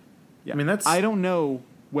they, I mean, that's I don't know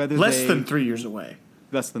whether less than 3 years away.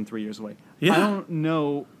 Less than 3 years away. Yeah.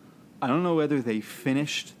 I don't know whether they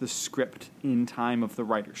finished the script in time of the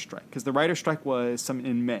writer's strike, because the writer's strike was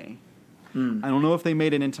in May. I don't know if they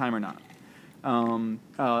made it in time or not.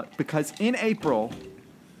 Because in April,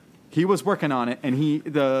 he was working on it,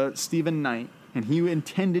 and Stephen Knight, and he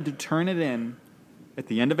intended to turn it in at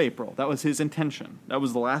the end of April. That was his intention. That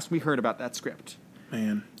was the last we heard about that script.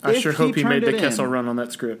 Man, I sure hope he made the Kessel Run on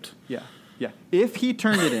that script. Yeah. If he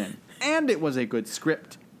turned it in, and it was a good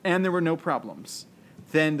script, and there were no problems,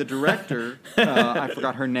 then the director, I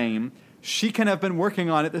forgot her name, she can have been working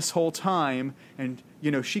on it this whole time, and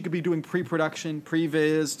she could be doing pre-production,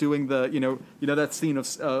 previs, doing the that scene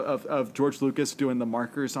of George Lucas doing the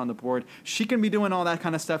markers on the board. She can be doing all that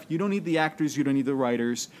kind of stuff. You don't need the actors, you don't need the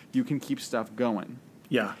writers. You can keep stuff going.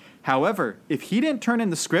 Yeah. However, if he didn't turn in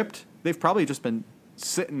the script, they've probably just been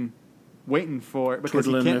sitting, waiting for it because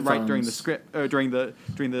he can't write during the script during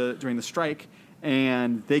the strike.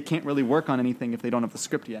 And they can't really work on anything if they don't have the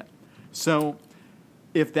script yet. So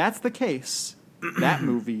if that's the case, that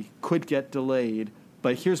movie could get delayed.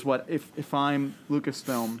 But here's what, if I'm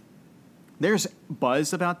Lucasfilm, there's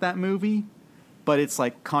buzz about that movie, but it's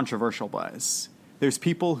like controversial buzz. There's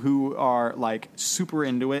people who are like super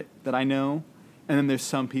into it that I know, And then there's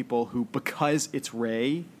some people who, because it's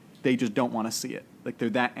Rey, they just don't want to see it. Like, they're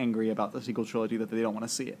that angry about the sequel trilogy that they don't want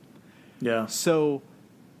to see it. Yeah. So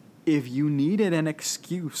if you needed an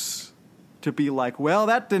excuse to be like, well,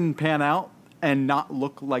 that didn't pan out, and not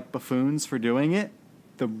look like buffoons for doing it,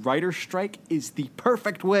 the writer's strike is the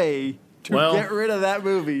perfect way to get rid of that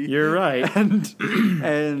movie. You're right. And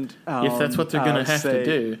if that's what they're going to have to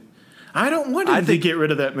do. I don't want them to get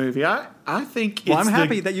rid of that movie. I think I'm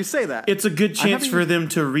happy that you say that. It's a good chance for them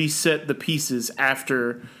to reset the pieces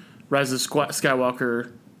after Rise of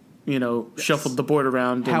Skywalker, shuffled the board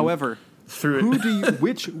around. However, through it.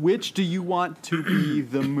 which do you want to be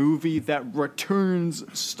the movie that returns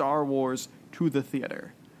Star Wars to the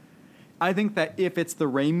theater? I think that if it's the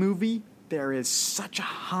Rey movie, there is such a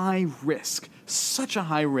high risk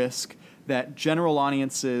that general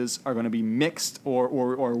audiences are going to be mixed or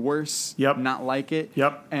worse, not like it.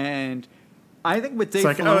 Yep. And I think with Dave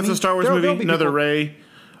Filoni, Filoni, it's a Star Wars movie, another Rey.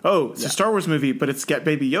 Oh, it's a Star Wars movie, but it's got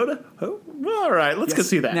Baby Yoda? Oh, well, all right, let's go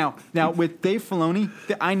see that. Now with Dave Filoni,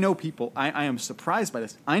 I know people, I am surprised by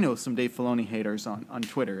this. I know some Dave Filoni haters on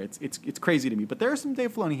Twitter. It's crazy to me, but there are some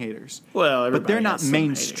Dave Filoni haters. Well, but they're not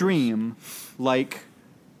mainstream like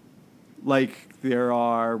there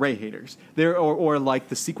are Rey haters. Or like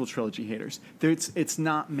the sequel trilogy haters. It's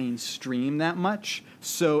not mainstream that much.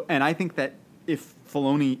 So, and I think that if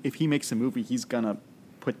Filoni, if he makes a movie, he's gonna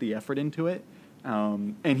put the effort into it.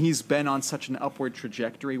 And he's been on such an upward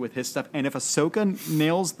trajectory with his stuff. And if Ahsoka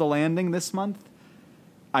nails the landing this month,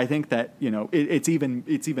 I think that it's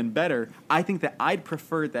even better. I think that I'd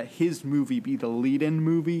prefer that his movie be the lead-in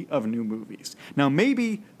movie of new movies. Now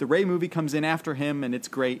maybe the Rey movie comes in after him and it's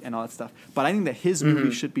great and all that stuff, but I think that his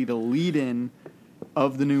movie should be the lead-in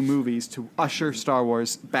of the new movies to usher Star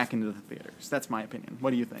Wars back into the theaters. That's my opinion. What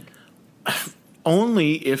do you think?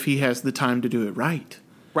 Only if he has the time to do it right.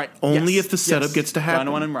 Right. Only if the setup gets to happen. I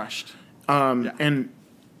don't want him rushed.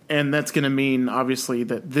 And that's going to mean, obviously,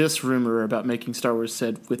 that this rumor about making Star Wars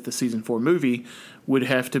set with the Season 4 movie would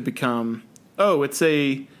have to become, it's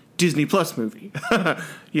a Disney Plus movie.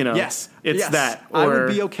 Yes. That. I would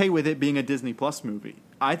be okay with it being a Disney Plus movie.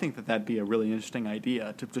 I think that that'd be a really interesting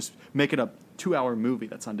idea to just make it a 2-hour movie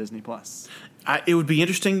that's on Disney Plus. It would be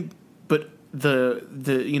interesting, but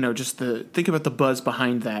think about the buzz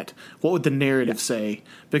behind that. What would the narrative say?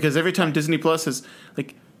 Because every time Disney Plus is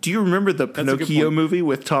like, do you remember the Pinocchio movie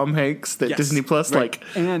with Tom Hanks that Disney Plus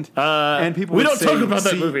and people we would don't say, talk about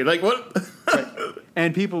that movie. Like what? Right.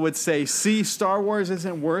 And people would say, see, Star Wars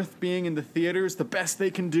isn't worth being in the theaters. The best they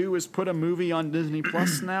can do is put a movie on Disney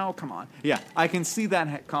Plus now. Come on. Yeah, I can see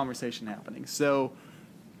that conversation happening. So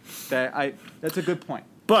that's a good point.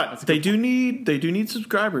 But they do need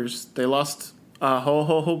subscribers. They lost a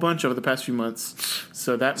whole bunch over the past few months.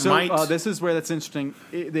 So might... this is where that's interesting.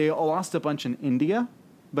 They lost a bunch in India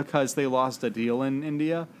because they lost a deal in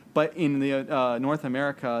India. But in the North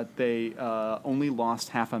America, they only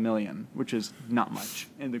lost 500,000, which is not much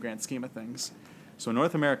in the grand scheme of things. So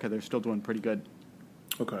North America, they're still doing pretty good.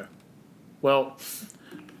 Okay. Well,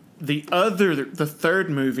 the third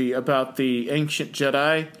movie about the ancient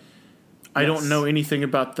Jedi... I don't know anything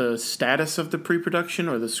about the status of the pre-production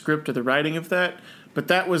or the script or the writing of that, but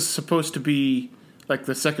that was supposed to be like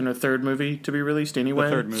the second or third movie to be released anyway. The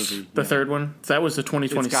third movie. The third one. So that was the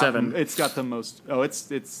 2027. It's got the most... Oh,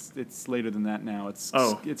 it's later than that now. It's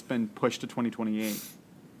been pushed to 2028.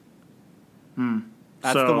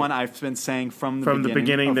 That's the one I've been saying from the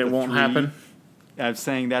beginning that won't happen. I'm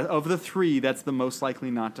saying that of the three, that's the most likely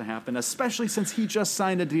not to happen, especially since he just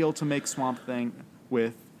signed a deal to make Swamp Thing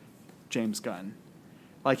with James Gunn.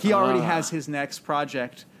 Like, he already has his next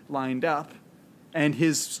project lined up, and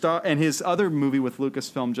his other movie with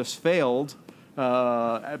Lucasfilm just failed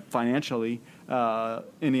financially,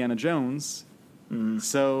 Indiana Jones.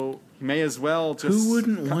 So he may as well just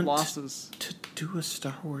cut losses. To do a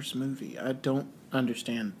Star Wars movie? I don't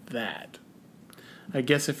understand that. I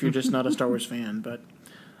guess if you're just not a Star Wars fan, but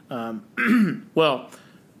well,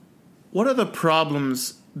 what are the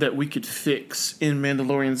problems that we could fix in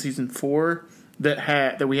Mandalorian Season 4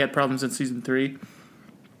 that we had problems in Season 3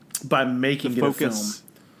 by making it a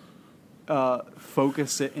film?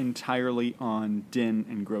 Focus it entirely on Din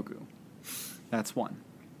and Grogu. That's one.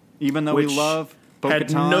 Even though we love Bo-Katan,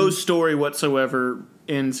 had no story whatsoever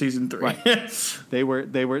in Season 3. Right. They were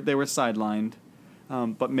sidelined.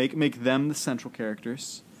 But make them the central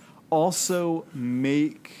characters. Also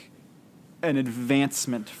make an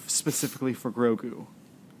advancement specifically for Grogu.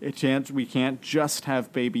 We can't just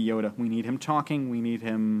have Baby Yoda. We need him talking. We need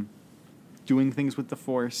him doing things with the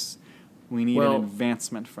Force. We need an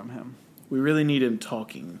advancement from him. We really need him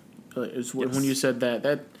talking. When you said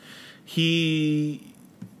that his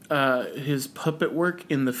puppet work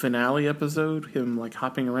in the finale episode, him like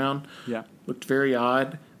hopping around, looked very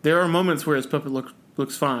odd. There are moments where his puppet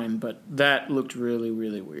looks fine, but that looked really,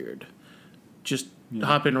 really weird. Just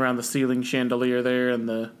hopping around the ceiling chandelier there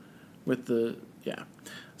and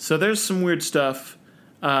So there's some weird stuff.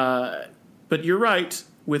 But you're right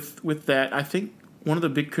with that. I think one of the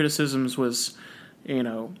big criticisms was,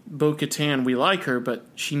 Bo-Katan, we like her, but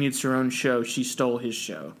she needs her own show. She stole his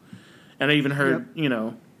show. And I even heard,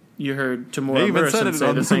 you heard Tamora Morrison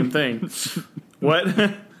say the same thing. What?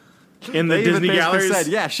 In the Disney galleries? Said,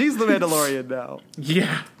 yeah, she's the Mandalorian now.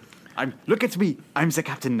 Yeah. Look at me. I'm the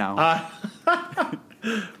captain now.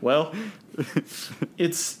 Well,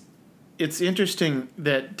 it's interesting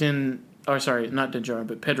that not Din Djarin,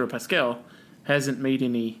 but Pedro Pascal hasn't made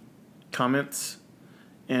any comments,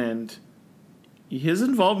 and his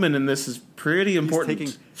involvement in this is pretty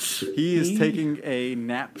important. He is taking a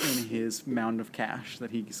nap in his mound of cash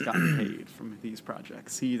that he's gotten paid from these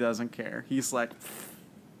projects. He doesn't care. He's like...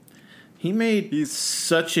 He made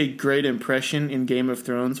such a great impression in Game of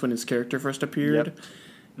Thrones when his character first appeared.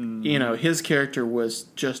 Yep. His character was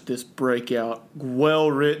just this breakout,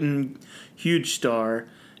 well-written, huge star.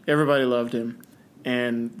 Everybody loved him.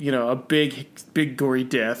 And, a big gory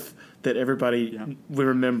death that everybody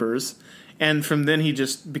remembers. And from then he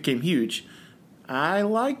just became huge. I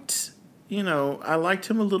liked him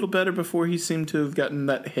a little better before he seemed to have gotten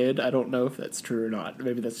that head. I don't know if that's true or not.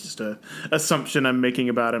 Maybe that's just a assumption I'm making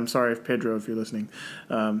about him. Sorry if Pedro, if you're listening.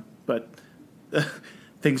 But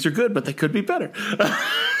things are good, but they could be better.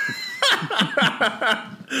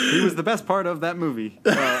 He was the best part of that movie.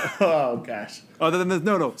 Oh, gosh. Other than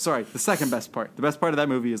the second best part. The best part of that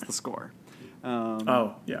movie is the score.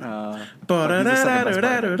 Wonder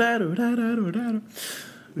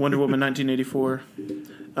Woman 1984.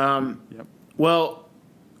 Well,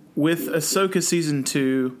 with Ahsoka Season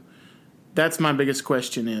 2, that's my biggest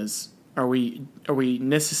question is, are we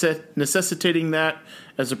necessitating that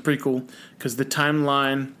as a prequel? Because the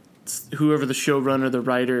timeline, whoever the showrunner, the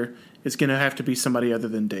writer, is going to have to be somebody other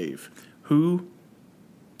than Dave. Who?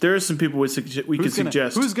 There are some people we could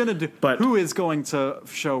suggest. Who is going to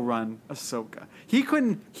show run Ahsoka? He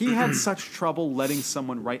had such trouble letting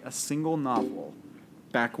someone write a single novel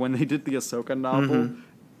back when they did the Ahsoka novel.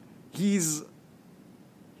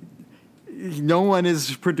 No one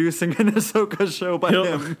is producing an Ahsoka show but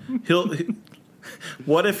him.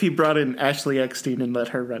 What if he brought in Ashley Eckstein and let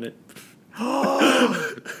her run it?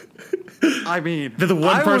 I mean, the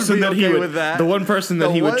one person that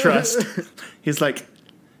he would trust. He's like,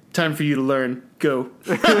 time for you to learn. Go.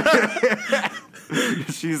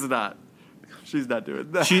 She's not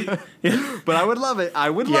doing that. But I would love it.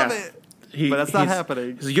 Love it. But that's not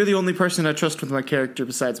happening. You're the only person I trust with my character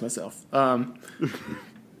besides myself.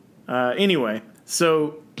 Anyway,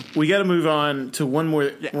 so we got to move on to one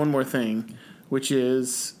more thing, which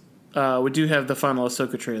is we do have the final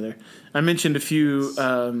Ahsoka trailer. I mentioned a few.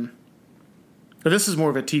 But this is more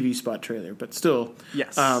of a TV spot trailer, but still.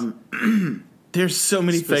 Yes. There's so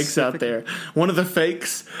many fakes out there. One of the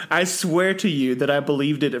fakes, I swear to you that I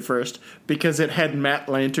believed it at first because it had Matt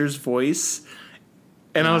Lanter's voice.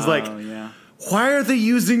 And I was like, why are they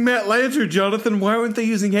using Matt Lanter, Jonathan? Why aren't they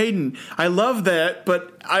using Hayden? I love that,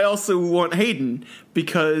 but I also want Hayden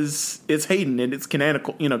because it's Hayden and it's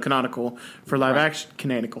canonical for live action.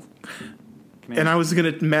 Canonical. And I was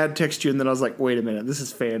going to mad text you, and then I was like, wait a minute, this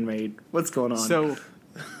is fan-made. What's going on? So,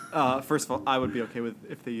 first of all, I would be okay with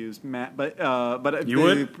if they used Matt, but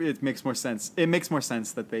would? It makes more sense. It makes more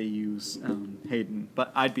sense that they use Hayden,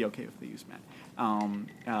 but I'd be okay if they used Matt.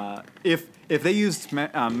 If they used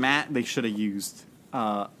Matt, they should have used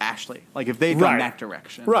Ashley. Like if they'd gone that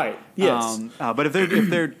direction, right? Yes. But if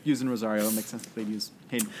they're using Rosario, it makes sense that they use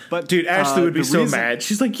Hayden. But dude, Ashley would be so mad.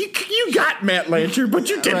 She's like, you got Matt Lanter, but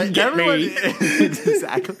you didn't get me.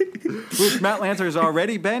 Exactly. Which Matt Lanter's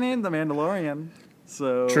already been in The Mandalorian,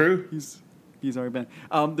 so true. He's already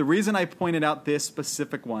been. The reason I pointed out this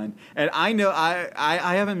specific one, and I know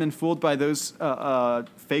I haven't been fooled by those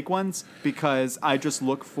fake ones because I just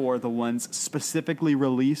look for the ones specifically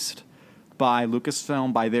released by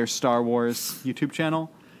Lucasfilm, by their Star Wars YouTube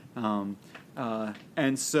channel.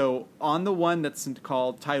 And so on the one that's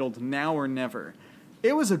titled Now or Never,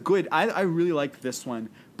 it was a good... I really liked this one,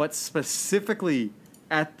 but specifically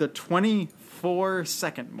at the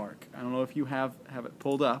 24-second mark. I don't know if you have it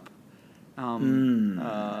pulled up.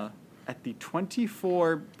 At the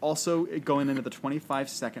 24, also going into the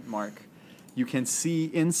 25-second mark, you can see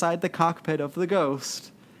inside the cockpit of the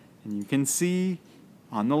Ghost, and you can see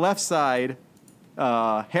on the left side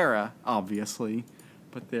Hera, obviously,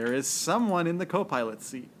 but there is someone in the co-pilot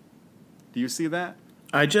seat. Do you see that?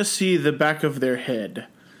 I just see the back of their head.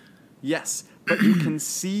 Yes, but you can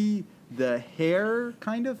see the hair,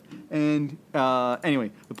 kind of. And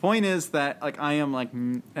anyway, the point is that like I am like,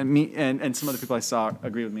 and me and some other people I saw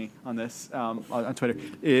agree with me on this on Twitter.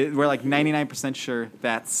 We're like 99% sure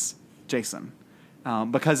that's Jason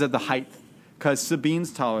because of the height. Because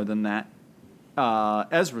Sabine's taller than that,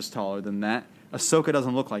 Ezra's taller than that. Ahsoka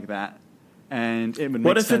doesn't look like that, and it would make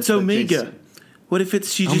What if sense it's Omega? Jason, What if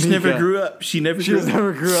it's she just never grew up? She never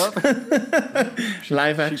grew up.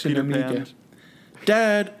 Live action Omega.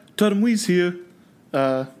 Dad, Tutamui's here.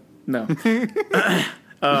 No.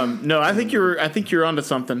 No, I think you're onto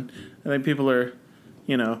something. I think people are,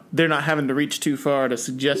 they're not having to reach too far to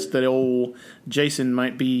suggest that old Jason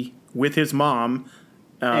might be with his mom.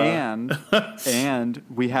 And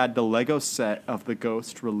we had the Lego set of the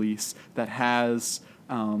Ghost release that has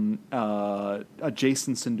a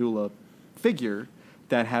Jason Syndulla figure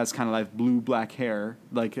that has kind of like blue-black hair,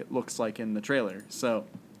 like it looks like in the trailer. So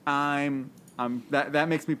that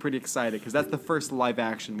makes me pretty excited because that's the first live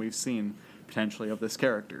action we've seen potentially of this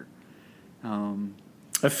character.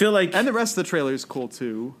 I feel like, and the rest of the trailer is cool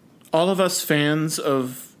too. All of us fans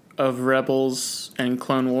of Rebels and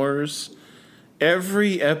Clone Wars,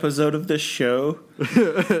 every episode of this show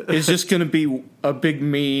is just going to be a big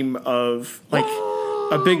meme of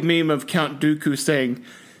Count Dooku saying,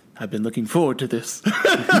 "I've been looking forward to this."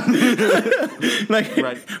 Like,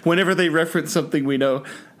 right. Whenever they reference something we know,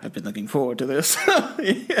 I've been looking forward to this.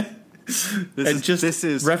 Yeah. This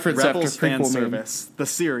is reference Rebels after fan prequel service, the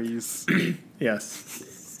series.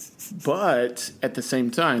 Yes. But at the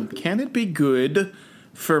same time, can it be good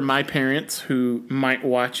for my parents who might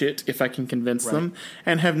watch it if I can convince them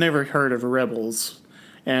and have never heard of Rebels?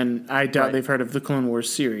 And I doubt they've heard of the Clone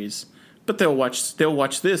Wars series. But they'll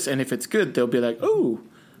watch this, and if it's good, they'll be like, "Oh,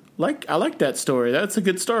 I like that story. That's a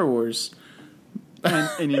good Star Wars."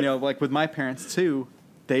 And like with my parents too,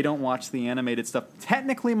 they don't watch the animated stuff.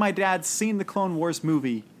 Technically, my dad's seen the Clone Wars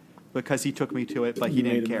movie because he took me to it, but he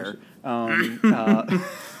didn't care.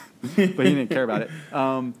 But he didn't care about it.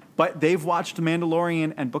 But they've watched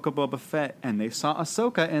Mandalorian and Book of Boba Fett, and they saw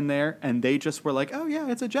Ahsoka in there, and they just were like, "Oh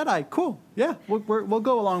yeah, it's a Jedi. Cool. Yeah, we'll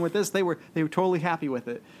go along with this." They were totally happy with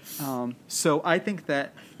it. So I think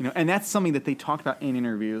that and that's something that they talked about in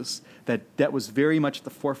interviews that was very much at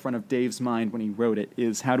the forefront of Dave's mind when he wrote it.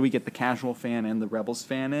 Is how do we get the casual fan and the Rebels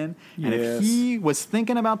fan in? And if he was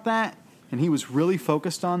thinking about that and he was really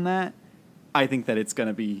focused on that, I think that it's going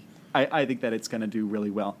to be. I think that it's going to do really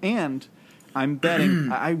well. And I'm betting,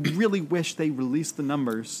 I really wish they released the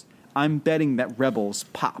numbers. I'm betting that Rebels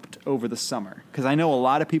popped over the summer. Because I know a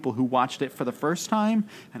lot of people who watched it for the first time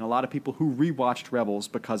and a lot of people who rewatched Rebels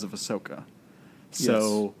because of Ahsoka.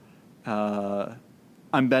 So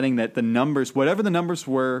I'm betting that the numbers, whatever the numbers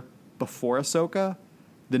were before Ahsoka,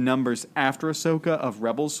 the numbers after Ahsoka of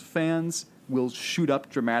Rebels fans will shoot up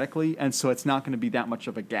dramatically. And so it's not going to be that much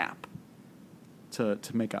of a gap to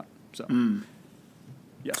make up. So,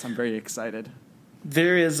 yes, I'm very excited.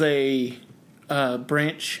 There is a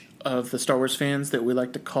branch of the Star Wars fans that we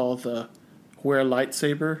like to call the Wear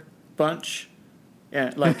Lightsaber bunch.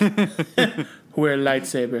 Yeah, like, Wear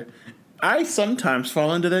Lightsaber. I sometimes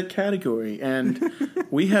fall into that category, and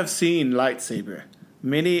we have seen Lightsaber.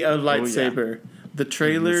 Many of Lightsaber. The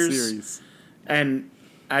trailers. And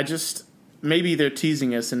I just, maybe they're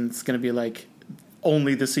teasing us, and it's going to be like,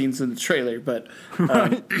 only the scenes in the trailer, but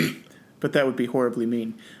but that would be horribly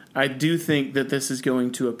mean. I do think that this is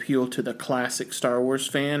going to appeal to the classic Star Wars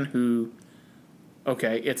fan who,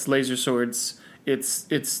 okay, it's laser swords, it's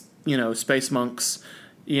space monks,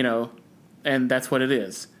 and that's what it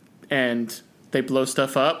is. And they blow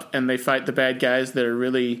stuff up and they fight the bad guys that are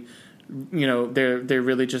really, they're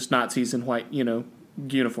really just Nazis in white,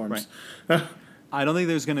 uniforms. Right. I don't think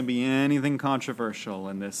there's going to be anything controversial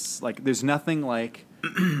in this. Like, there's nothing like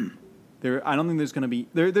there. I don't think there's going to be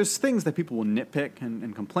there's things that people will nitpick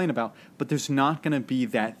and complain about, but there's not going to be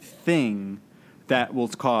that thing that will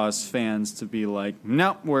cause fans to be like,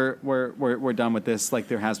 "No, we're done with this." Like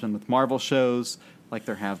there has been with Marvel shows, like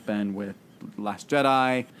there have been with Last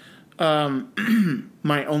Jedi.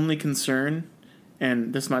 My only concern,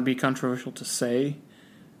 and this might be controversial to say,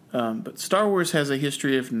 but Star Wars has a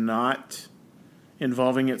history of not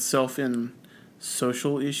involving itself in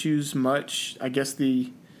social issues much, I guess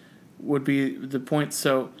would be the point.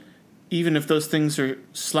 So even if those things are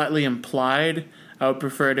slightly implied, I would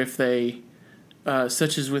prefer it if they,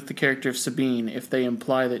 such as with the character of Sabine, if they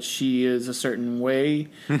imply that she is a certain way,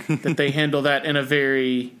 that they handle that in a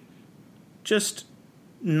very just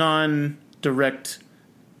non-direct,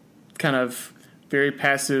 kind of very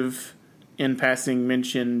passive, in passing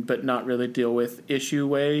mention but not really deal with issue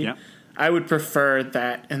way. Yeah. I would prefer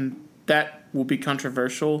that, and that will be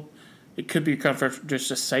controversial. It could be controversial just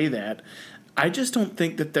to say that. I just don't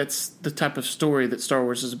think that that's the type of story that Star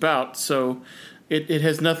Wars is about. So it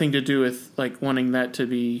has nothing to do with like wanting that to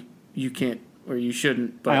be you can't or you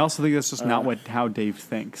shouldn't. But I also think that's just not how Dave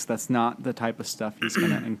thinks. That's not the type of stuff he's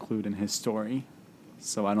going to include in his story.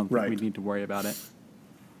 So I don't think we need to worry about it.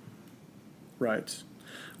 Right.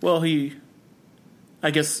 Well,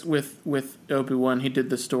 I guess with Obi-Wan, he did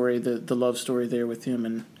the story, the love story there with him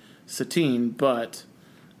and Satine, but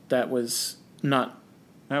that was not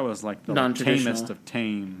That was like the non-traditional. tamest of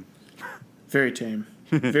tame. Very tame.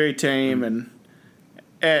 Very tame, and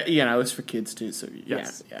it was for kids too, so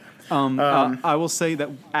Yes. yeah. I will say that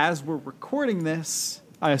as we're recording this,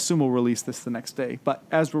 I assume we'll release this the next day, but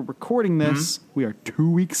as we're recording this, we are 2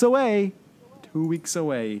 weeks away. 2 weeks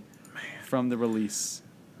away from the release.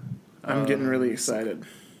 I'm getting really excited.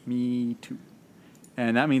 Me too.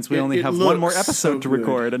 And that means we It only have one more looks episode so to good.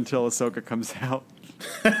 record until Ahsoka comes out.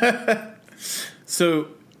 So,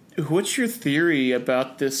 what's your theory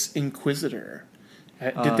about this Inquisitor?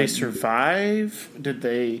 Did they survive? Did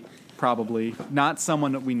they... Probably. Not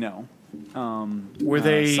someone that we know. Were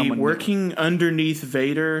they someone working underneath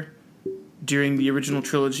Vader during the original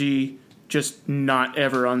trilogy, just not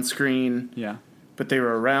ever on screen, Yeah. but they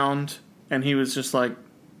were around, and he was just like,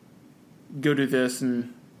 go do this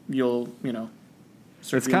and you'll,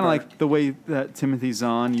 serve It's the kind of empire. like the way that Timothy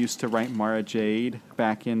Zahn used to write Mara Jade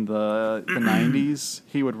back in the 90s.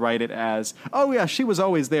 He would write it as, oh yeah, she was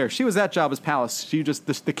always there. She was at Jabba's palace. She just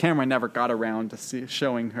the camera never got around to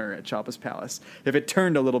showing her at Jabba's palace. If it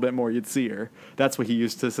turned a little bit more, you'd see her. That's what he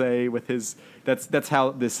used to say with his. That's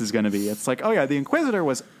how this is going to be. It's like, oh yeah, the Inquisitor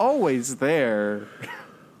was always there.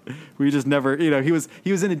 We just never, he was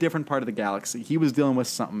in a different part of the galaxy. He was dealing with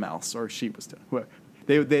something else, or she was doing.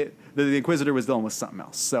 The Inquisitor was dealing with something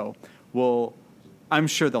else. So, I'm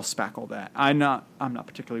sure they'll spackle that. I'm not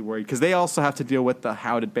particularly worried because they also have to deal with the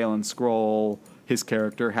how did Balin Scroll, his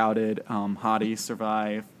character, how did Hadi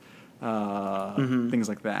survive, things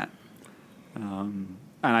like that. And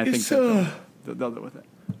I think that they'll deal with it.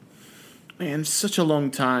 Man, such a long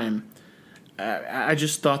time. I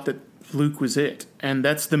just thought that Luke was it, and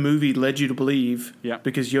that's the movie led you to believe. Yeah.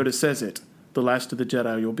 Because Yoda says it, the last of the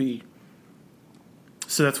Jedi you'll be.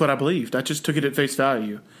 So that's what I believed. I just took it at face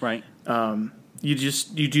value. Right. You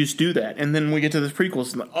just do that, and then we get to the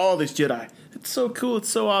prequels and like, oh, this Jedi, it's so cool, it's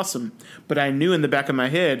so awesome. But I knew in the back of my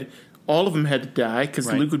head, all of them had to die because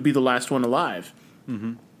Right. Luke would be the last one alive.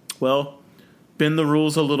 Mm-hmm. Well, bend the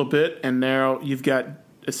rules a little bit, and now you've got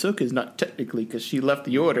Ahsoka's not technically because she left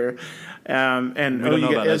the Order, and don't know you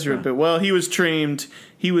got about Ezra. Ezra. But he was trained.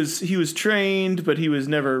 He was trained, but he was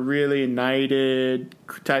never really knighted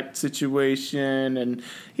type situation, and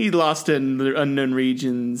he lost in the unknown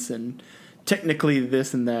regions and. Technically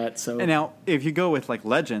this and that. So And now, if you go with like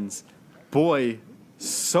Legends, boy,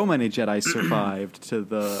 so many Jedi survived to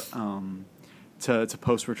the to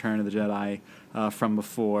post Return of the Jedi from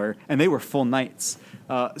before, and they were full knights.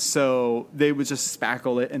 So they would just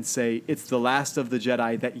spackle it and say it's the last of the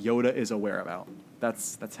Jedi that Yoda is aware about.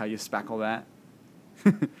 That's how you spackle that.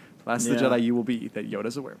 Last of the Yeah. Jedi you will be that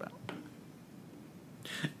Yoda's aware about.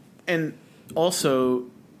 And also,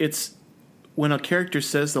 it's when a character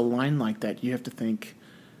says a line like that, you have to think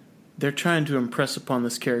they're trying to impress upon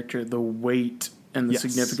this character the weight and the Yes.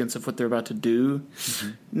 significance of what they're about to do.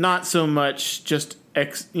 Not so much just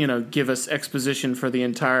give us exposition for the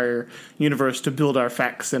entire universe to build our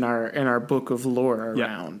facts in our book of lore Yeah.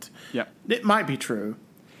 around. Yeah. It might be true,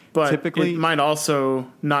 but Typically- it might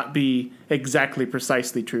also not be exactly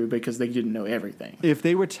precisely true because they didn't know everything. If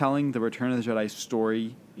they were telling the Return of the Jedi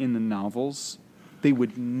story in the novels, they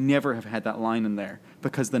would never have had that line in there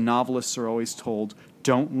because the novelists are always told,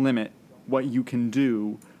 don't limit what you can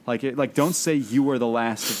do. Like don't say you are the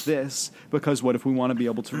last of this because what if we want to be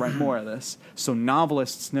able to write more of this? So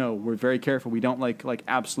novelists know we're very careful. We don't like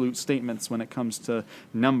absolute statements when it comes to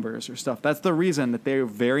numbers or stuff. That's the reason that they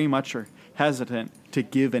very much are hesitant to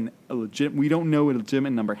give a legit. We don't know a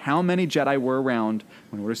legitimate number. How many Jedi were around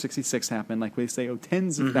when Order 66 happened? Like they say,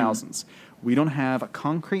 tens of thousands. We don't have a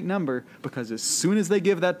concrete number because as soon as they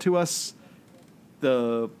give that to us,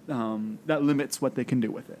 that limits what they can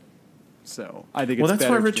do with it. So I think it's Well, that's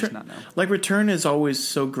better why to just not know. Return is always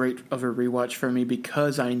so great of a rewatch for me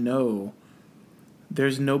because I know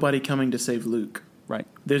there's nobody coming to save Luke. Right.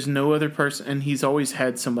 There's no other person, and he's always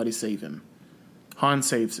had somebody save him. Han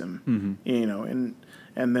saves him, and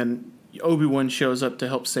then Obi-Wan shows up to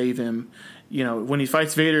help save him. When he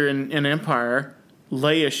fights Vader in Empire,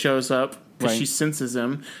 Leia shows up because she senses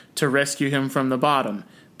him to rescue him from the bottom.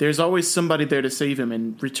 There's always somebody there to save him.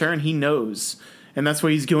 In return, he knows. And that's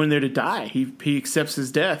why he's going there to die. He accepts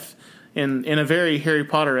his death in a very Harry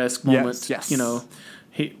Potter-esque moment. Yes. You know,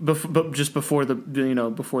 but just before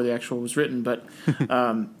before the actual was written. But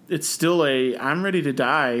it's still I'm ready to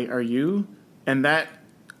die. Are you? And that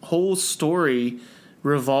whole story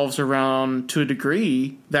revolves around, to a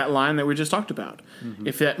degree, that line that we just talked about. Mm-hmm.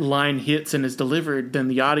 If that line hits and is delivered, then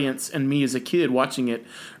the audience and me as a kid watching it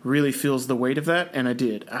really feels the weight of that. And I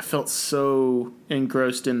did. I felt so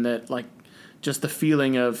engrossed in that, like, just the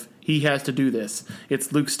feeling of he has to do this.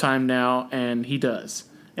 It's Luke's time now, and he does.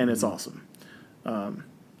 And it's awesome.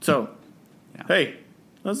 Hey,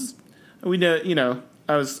 we know, you know,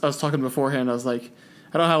 I was talking beforehand. I was like,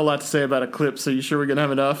 I don't have a lot to say about Eclipse. Are you sure we're going to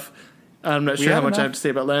have enough? I'm not sure how much I have to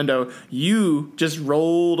say about Lando. You just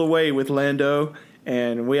rolled away with Lando,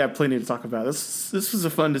 and we have plenty to talk about. This was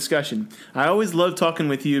a fun discussion. I always love talking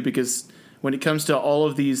with you because when it comes to all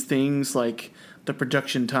of these things, like the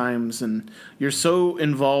production times, and you're so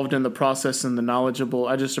involved in the process and the knowledgeable,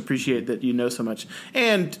 I just appreciate that you know so much.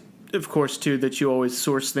 And, of course, too, that you always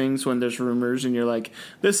source things when there's rumors, and you're like,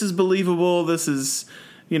 this is believable, this is,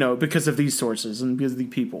 you know, because of these sources and because of the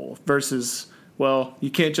people, versus... Well, you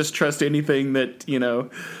can't just trust anything that, you know,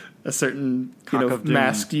 a certain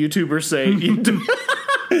masked YouTuber say. You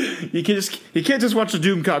can't just watch a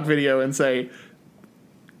Doomcock video and say,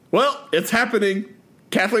 "Well, it's happening.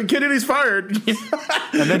 Kathleen Kennedy's fired."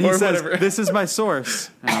 And then he says, whatever. "This is my source,"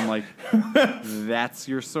 and I'm like, "That's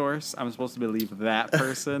your source? I'm supposed to believe that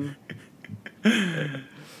person?"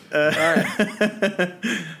 All right.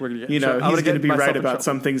 We're gonna he's going to be right about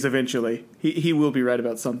some things eventually. He will be right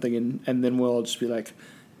about something, and then we'll all just be like,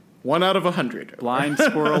 1 out of 100. Blind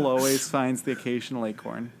squirrel always finds the occasional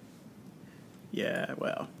acorn. Yeah,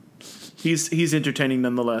 well, he's entertaining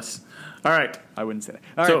nonetheless. All right. I wouldn't say that.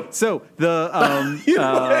 All right. So the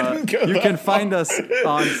you can find us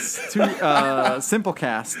on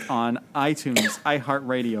Simplecast on iTunes,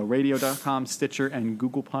 iHeartRadio, radio.com, Stitcher, and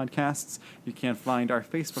Google Podcasts. You can find our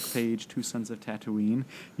Facebook page, Two Sons of Tatooine.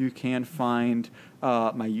 You can find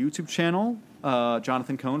my YouTube channel,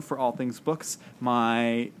 Jonathan Koan, for all things books.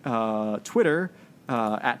 My Twitter,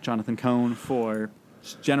 at Jonathan Koan, for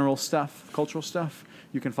general stuff, cultural stuff.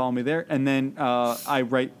 You can follow me there. And then I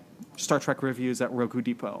write Star Trek reviews at Roku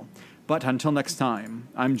Depot. But until next time,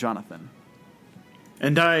 I'm Jonathan.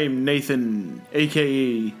 And I'm Nathan,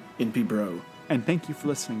 a.k.a. npbro. And thank you for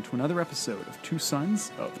listening to another episode of Two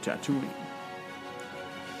Sons of Tatooine.